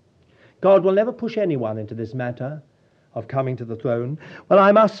 God will never push anyone into this matter of coming to the throne. Well,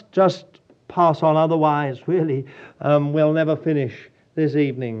 I must just pass on, otherwise, really, we'll never finish this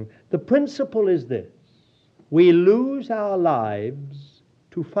evening. The principle is this: we lose our lives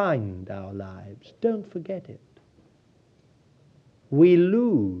to find our lives. Don't forget it. We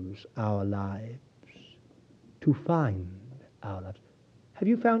lose our lives to find our lives. Have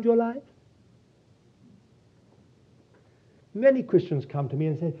you found your life? Many Christians come to me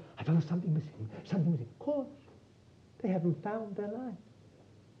and say, I found something missing, something missing. Of course, they haven't found their life.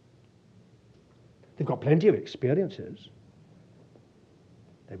 They've got plenty of experiences.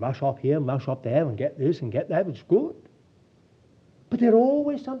 They rush off here, rush off there, and get this and get that. It's good. But there's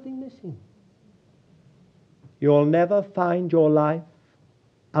always something missing. You'll never find your life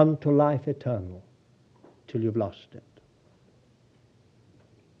unto life eternal till you've lost it.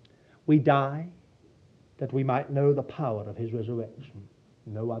 We die that we might know the power of his resurrection.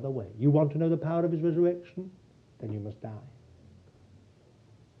 No other way. You want to know the power of his resurrection? Then you must die.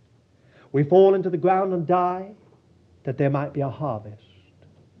 We fall into the ground and die that there might be a harvest.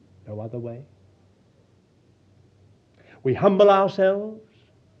 No other way. We humble ourselves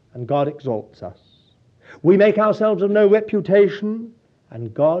and God exalts us. We make ourselves of no reputation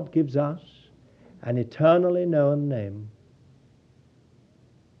and God gives us an eternally known name.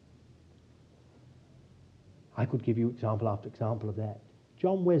 I could give you example after example of that.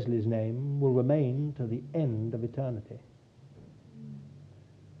 John Wesley's name will remain to the end of eternity.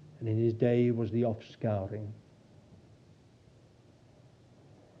 And in his day was the offscouring.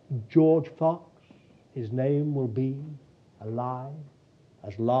 George Fox, his name will be alive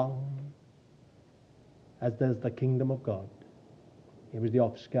as long as there's the kingdom of God. It was the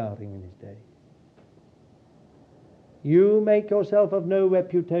offscouring in his day. You make yourself of no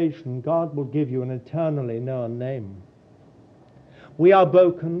reputation, God will give you an eternally known name. We are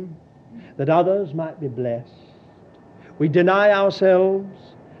broken that others might be blessed. We deny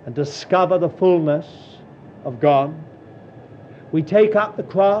ourselves and discover the fullness of God. We take up the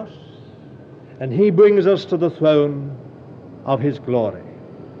cross and he brings us to the throne of his glory.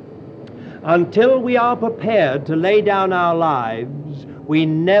 Until we are prepared to lay down our lives, we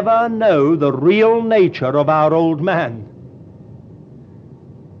never know the real nature of our old man,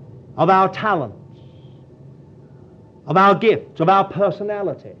 of our talents, of our gifts, of our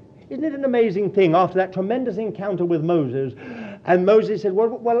personality. Isn't it an amazing thing after that tremendous encounter with Moses? And Moses said,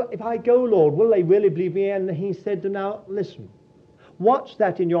 well, if I go, Lord, will they really believe me? And he said, now, listen, what's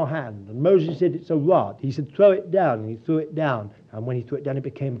that in your hand? And Moses said, it's a rod. He said, throw it down. And he threw it down. And when he threw it down, it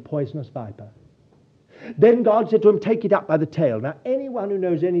became a poisonous viper. Then God said to him, take it up by the tail. Now, anyone who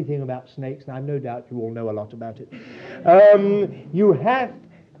knows anything about snakes, and I have no doubt you all know a lot about it, you have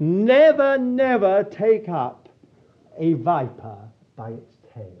never take up a viper by its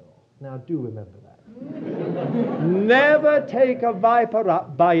tail. Now, do remember that. Never take a viper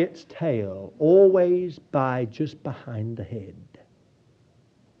up by its tail, always by just behind the head.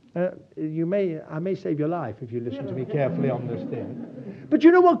 I may save your life if you listen to me carefully on this thing. But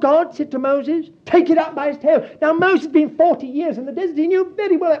you know what God said to Moses? Take it up by his tail. Now, Moses had been 40 years in the desert. He knew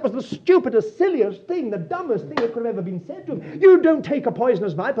very well that was the stupidest, silliest thing, the dumbest thing that could have ever been said to him. You don't take a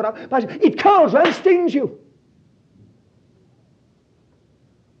poisonous viper up by his... It curls and stings you.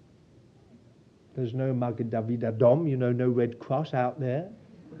 There's no Magen-David-Adom, no Red Cross out there.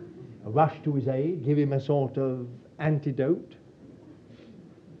 A rush to his aid, give him a sort of antidote.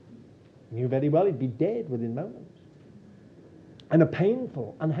 He knew very well he'd be dead within moments. And a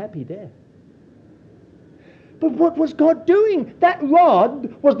painful, unhappy death. But what was God doing? That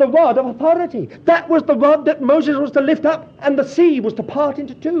rod was the rod of authority. That was the rod that Moses was to lift up and the sea was to part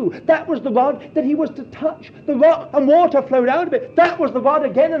into two. That was the rod that he was to touch the rock and water flowed out of it. That was the rod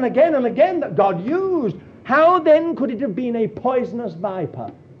again and again and again that God used. How then could it have been a poisonous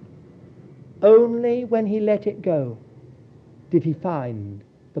viper? Only when he let it go did he find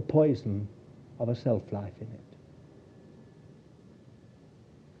the poison of a self-life in it.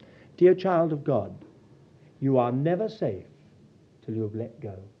 Dear child of God, you are never safe till you have let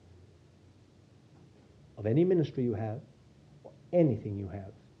go of any ministry you have, or anything you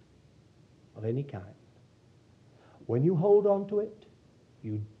have, of any kind. When you hold on to it,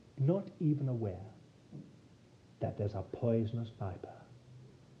 you're not even aware that there's a poisonous viper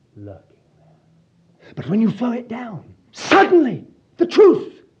lurking there. But when you throw it down, suddenly the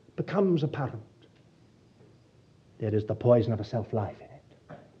truth becomes apparent. There is the poison of a self-life in it.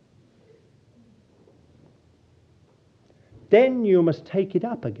 Then you must take it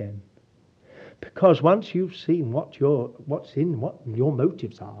up again. Because once you've seen what your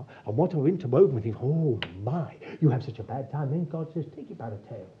motives are and what are interwoven with you, oh my, you have such a bad time. Then God says, take it by the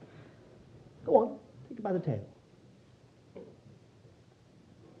tail. Go on, take it by the tail.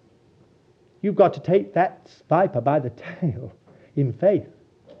 You've got to take that viper by the tail in faith.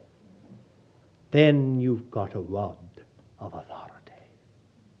 Then you've got a rod of authority.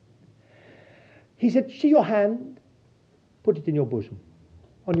 He said, see your hand? Put it in your bosom,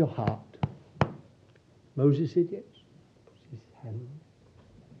 on your heart. Moses said yes. Puts his hand.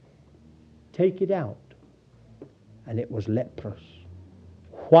 Take it out. And it was leprous,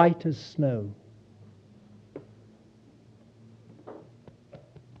 white as snow.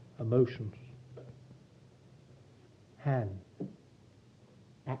 Emotions. Hand.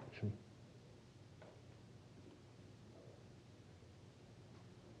 Action.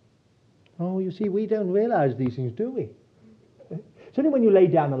 Oh, you see, we don't realize these things, do we? It's only when you lay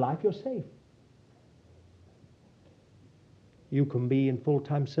down a life you're safe. You can be in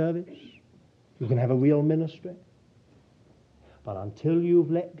full-time service. You can have a real ministry. But until you've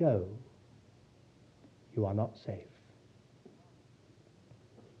let go, you are not safe.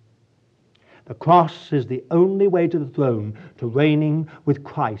 The cross is the only way to the throne, to reigning with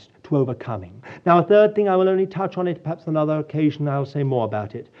Christ, to overcoming. Now, a third thing, I will only touch on it, perhaps on another occasion I'll say more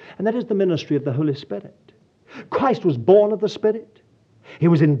about it, and that is the ministry of the Holy Spirit. Christ was born of the Spirit. He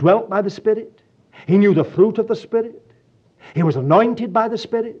was indwelt by the Spirit. He knew the fruit of the Spirit. He was anointed by the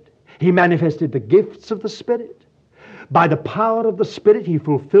Spirit. He manifested the gifts of the Spirit. By the power of the Spirit, he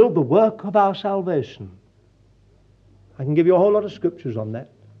fulfilled the work of our salvation. I can give you a whole lot of scriptures on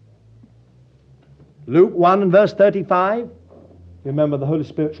that. Luke 1 and verse 35, remember the Holy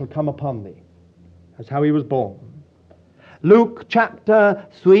Spirit shall come upon thee. That's how he was born. Luke chapter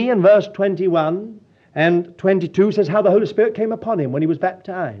 3 and verse 21 and 22 says how the Holy Spirit came upon him when he was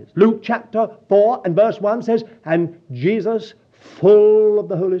baptized. Luke chapter 4 and verse 1 says, and Jesus, full of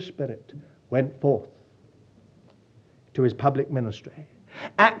the Holy Spirit, went forth to his public ministry.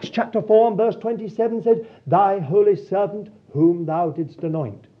 Acts chapter 4 and verse 27 says, thy holy servant whom thou didst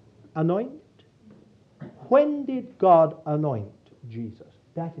anoint. Anoint? When did God anoint Jesus?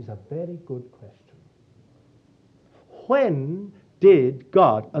 That is a very good question. When did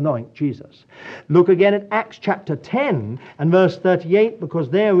God anoint Jesus? Look again at Acts chapter 10 and verse 38, because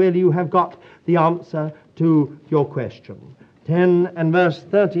there really you have got the answer to your question. 10 and verse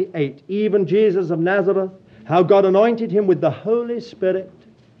 38, even Jesus of Nazareth, how God anointed him with the Holy Spirit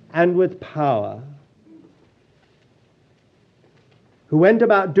and with power, who went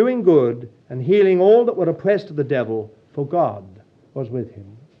about doing good and healing all that were oppressed of the devil, for God was with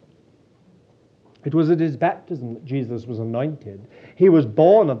him. It was at his baptism that Jesus was anointed. He was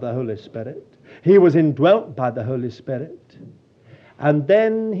born of the Holy Spirit. He was indwelt by the Holy Spirit. And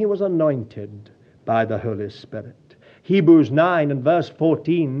then he was anointed by the Holy Spirit. Hebrews 9 and verse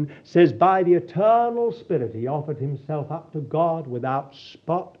 14 says, by the eternal Spirit he offered himself up to God without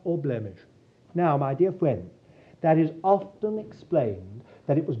spot or blemish. Now, my dear friend, that is often explained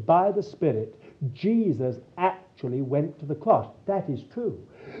that it was by the Spirit Jesus actually went to the cross. That is true.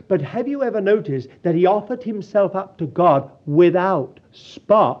 But have you ever noticed that he offered himself up to God without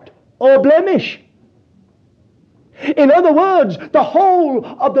spot or blemish? In other words, the whole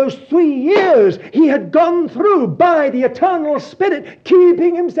of those 3 years he had gone through by the eternal Spirit,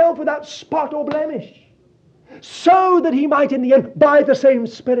 keeping himself without spot or blemish, so that he might in the end, by the same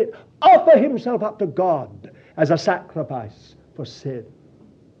Spirit, offer himself up to God as a sacrifice for sin.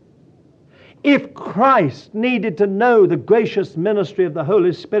 If Christ needed to know the gracious ministry of the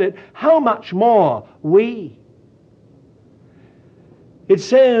Holy Spirit, how much more we? It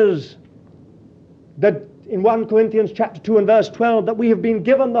says that in 1 Corinthians chapter 2 and verse 12 that we have been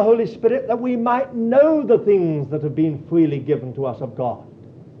given the Holy Spirit that we might know the things that have been freely given to us of God.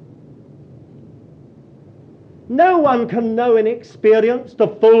 No one can know in experience the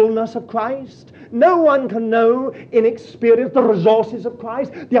fullness of Christ. No one can know in experience the resources of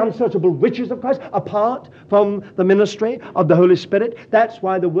Christ, the unsearchable riches of Christ, apart from the ministry of the Holy Spirit. That's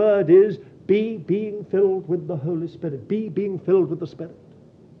why the word is be being filled with the Holy Spirit. Be being filled with the Spirit.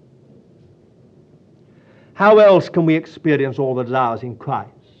 How else can we experience all that is ours in Christ?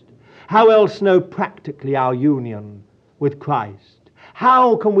 How else know practically our union with Christ?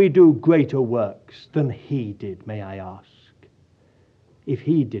 How can we do greater works than he did, may I ask, if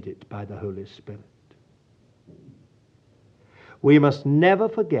he did it by the Holy Spirit? We must never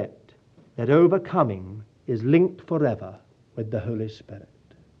forget that overcoming is linked forever with the Holy Spirit.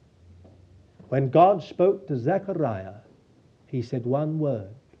 When God spoke to Zechariah, he said one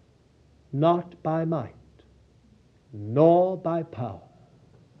word, not by might, nor by power,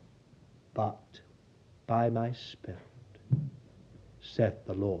 but by my Spirit, saith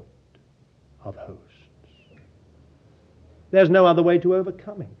the Lord of hosts. There's no other way to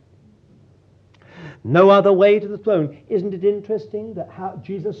overcoming. No other way to the throne. Isn't it interesting that how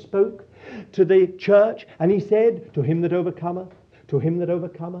Jesus spoke to the church and he said, to him that overcometh, to him that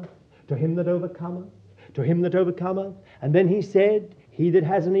overcometh, to him that overcometh, to him that overcometh. And then he said, he that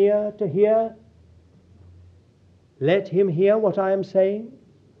has an ear to hear, let him hear what I am saying.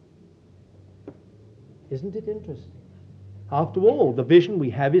 Isn't it interesting? After all, the vision we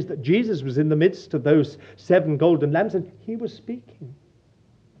have is that Jesus was in the midst of those 7 golden lamps and he was speaking.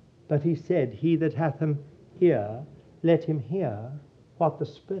 But he said, he that hath an ear, let him hear what the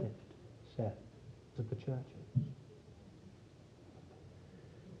Spirit saith to the churches.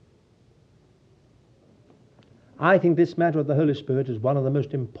 I think this matter of the Holy Spirit is one of the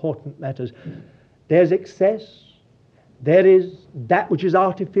most important matters. There's excess. There is that which is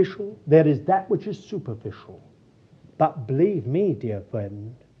artificial. There is that which is superficial. But believe me, dear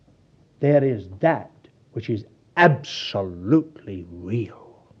friend, there is that which is absolutely real.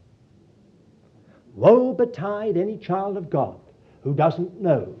 Woe betide any child of God who doesn't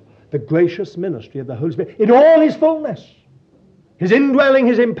know the gracious ministry of the Holy Spirit in all his fullness, his indwelling,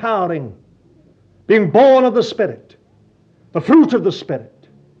 his empowering, being born of the Spirit, the fruit of the Spirit,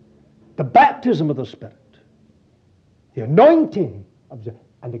 the baptism of the Spirit, the anointing of the,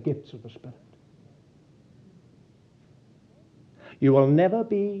 and the gifts of the Spirit. You will never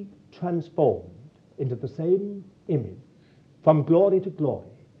be transformed into the same image from glory to glory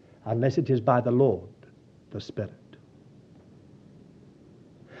unless it is by the Lord, the Spirit.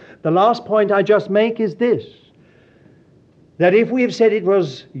 The last point I just make is this, that if we have said it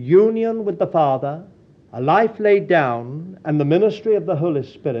was union with the Father, a life laid down, and the ministry of the Holy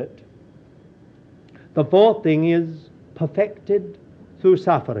Spirit, the fourth thing is perfected through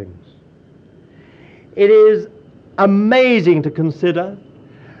sufferings. It is amazing to consider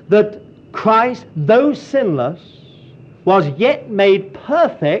that Christ, though sinless, was yet made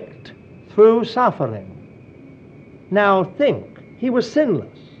perfect through suffering. Now think, he was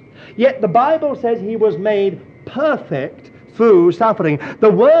sinless, yet the Bible says he was made perfect through suffering.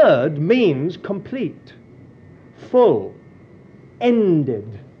 The word means complete, full,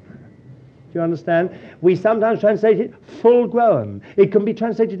 ended. Do you understand? We sometimes translate it full grown. It can be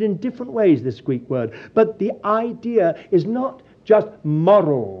translated in different ways, this Greek word. But the idea is not just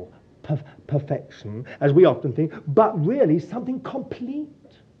moral perfection, as we often think, but really something complete,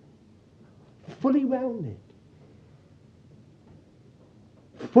 fully rounded,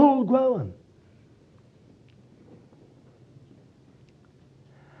 full grown.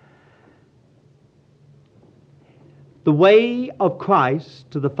 The way of Christ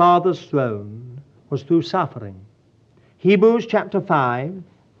to the Father's throne was through suffering. Hebrews chapter 5,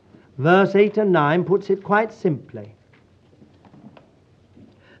 verse 8 and 9 puts it quite simply.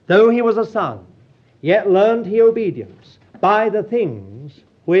 Though he was a son, yet learned he obedience by the things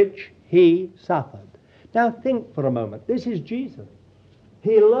which he suffered. Now think for a moment. This is Jesus.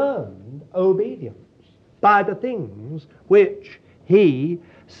 He learned obedience by the things which he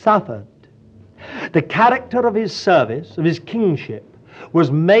suffered. The character of his service, of his kingship,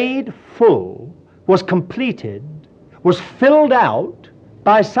 was made full, was completed, was filled out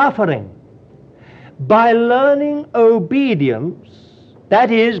by suffering. By learning obedience,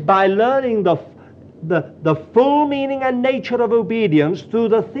 that is, by learning the full meaning and nature of obedience through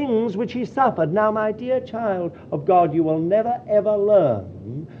the things which he suffered. Now, my dear child of God, you will never ever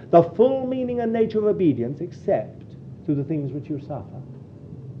learn the full meaning and nature of obedience except through the things which you suffer.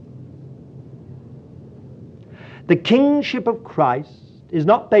 The kingship of Christ is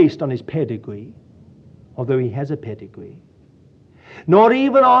not based on his pedigree, although he has a pedigree, nor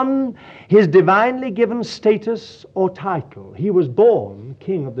even on his divinely given status or title. He was born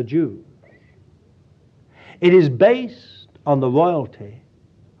King of the Jews. It is based on the royalty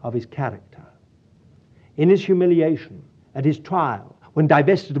of his character. In his humiliation, at his trial, when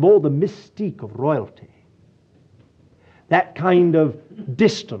divested of all the mystique of royalty, that kind of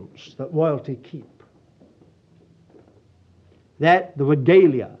distance that royalty keeps, that the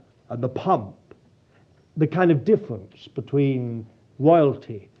regalia and the pomp, the kind of difference between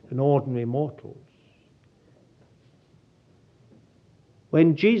royalty and ordinary mortals.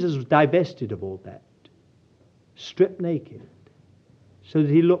 When Jesus was divested of all that, stripped naked, so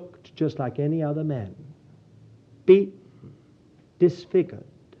that he looked just like any other man, beaten, disfigured,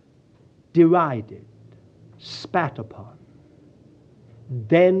 derided, spat upon,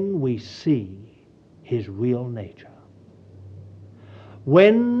 then we see his real nature.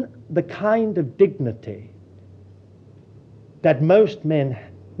 When the kind of dignity that most men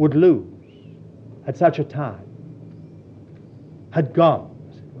would lose at such a time had gone,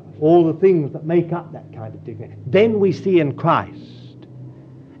 all the things that make up that kind of dignity, then we see in Christ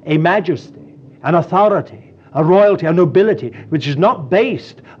a majesty, an authority, a royalty, a nobility, which is not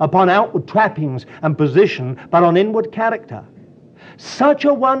based upon outward trappings and position, but on inward character. Such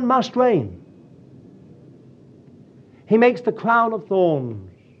a one must reign. He makes the crown of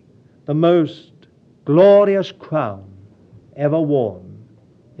thorns the most glorious crown ever worn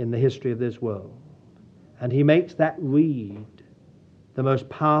in the history of this world. And he makes that reed the most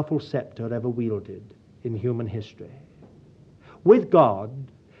powerful scepter ever wielded in human history. With God,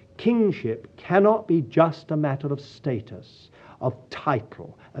 kingship cannot be just a matter of status, of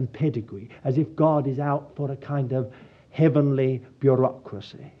title and pedigree, as if God is out for a kind of heavenly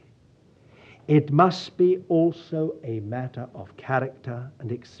bureaucracy. It must be also a matter of character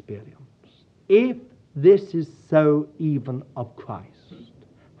and experience. If this is so even of Christ,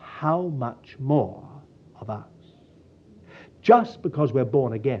 how much more of us? Just because we're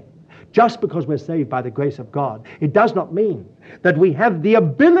born again, just because we're saved by the grace of God, it does not mean that we have the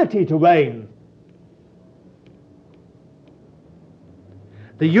ability to reign.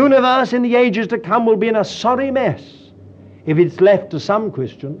 The universe in the ages to come will be in a sorry mess if it's left to some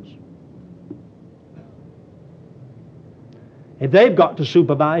Christians. If they've got to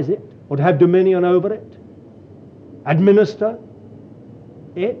supervise it, or to have dominion over it, administer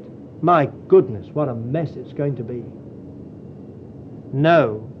it, my goodness, what a mess it's going to be.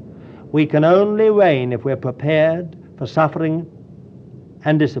 No, we can only reign if we're prepared for suffering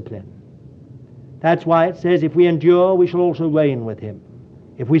and discipline. That's why it says, if we endure, we shall also reign with him.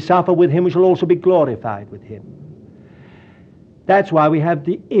 If we suffer with him, we shall also be glorified with him. That's why we have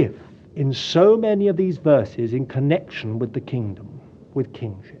the if in so many of these verses in connection with the kingdom, with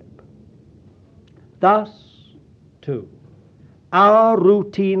kingship. Thus, too, our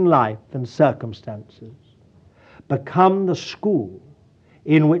routine life and circumstances become the school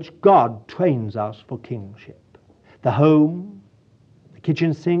in which God trains us for kingship. The home, the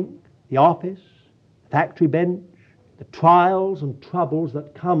kitchen sink, the office, the factory bench, the trials and troubles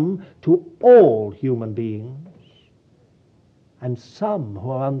that come to all human beings. And some who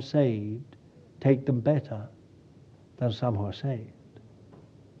are unsaved take them better than some who are saved.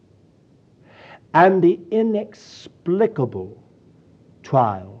 And the inexplicable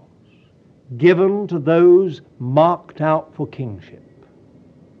trials given to those marked out for kingship.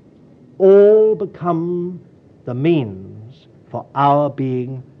 all become the means for our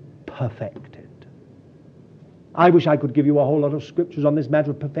being perfected. I wish I could give you a whole lot of scriptures on this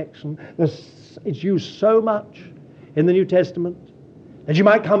matter of perfection. It's used so much in the New Testament that you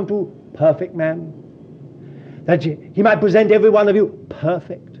might come to perfect man, that he might present every one of you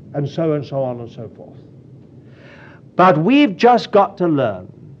perfect, and so on and so forth. But we've just got to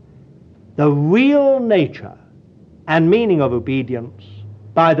learn the real nature and meaning of obedience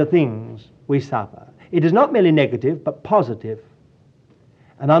by the things we suffer. It is not merely negative, but positive.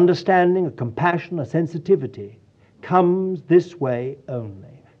 An understanding, a compassion, a sensitivity comes this way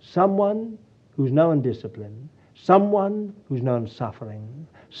only. Someone who's known discipline, someone who's known suffering,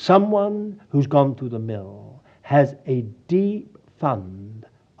 someone who's gone through the mill, has a deep fund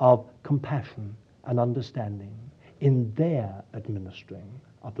of compassion and understanding in their administering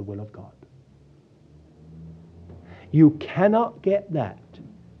of the will of God. You cannot get that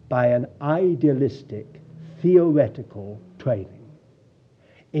by an idealistic, theoretical training.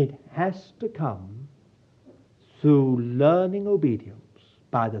 It has to come through learning obedience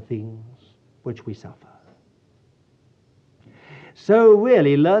by the things which we suffer. So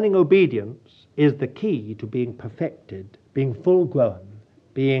really, learning obedience is the key to being perfected, being full grown,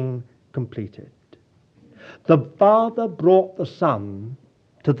 being completed. The Father brought the Son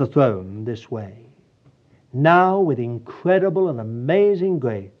to the throne this way. Now, with incredible and amazing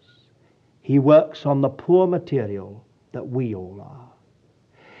grace, he works on the poor material that we all are.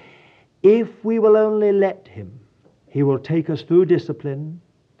 If we will only let him, he will take us through discipline,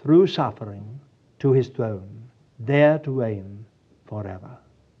 through suffering, to his throne, there to reign forever.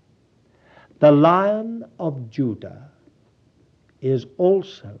 The Lion of Judah is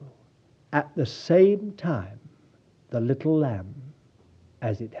also at the same time the little lamb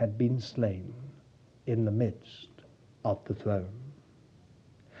as it had been slain in the midst of the throne.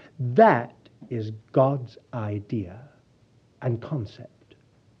 That is God's idea and concept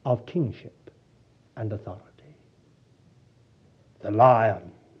of kingship and authority. The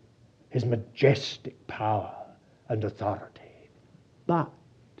lion, his majestic power and authority. But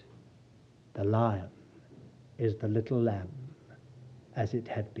the lion is the little lamb as it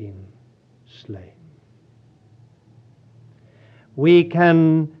had been slain. We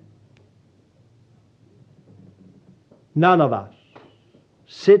can, none of us,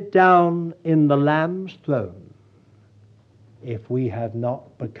 sit down in the Lamb's throne if we have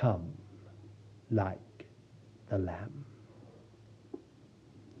not become like the Lamb.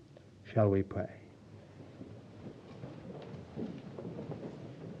 Shall we pray?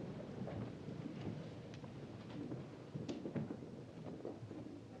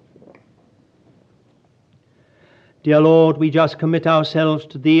 Dear Lord, we just commit ourselves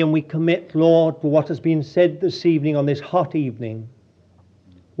to Thee, and we commit, Lord, for what has been said this evening on this hot evening.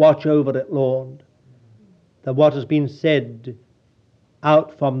 Watch over it, Lord, that what has been said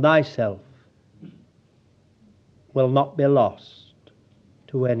out from Thyself will not be lost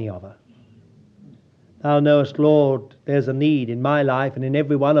to any of us. Thou knowest, Lord, there's a need in my life and in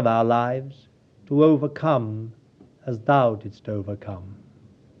every one of our lives to overcome as Thou didst overcome.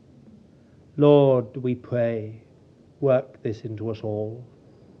 Lord, we pray, work this into us all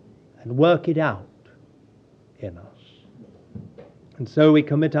and work it out in us. And so we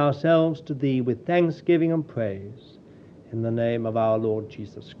commit ourselves to Thee with thanksgiving and praise in the name of our Lord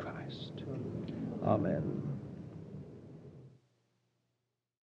Jesus Christ. Amen.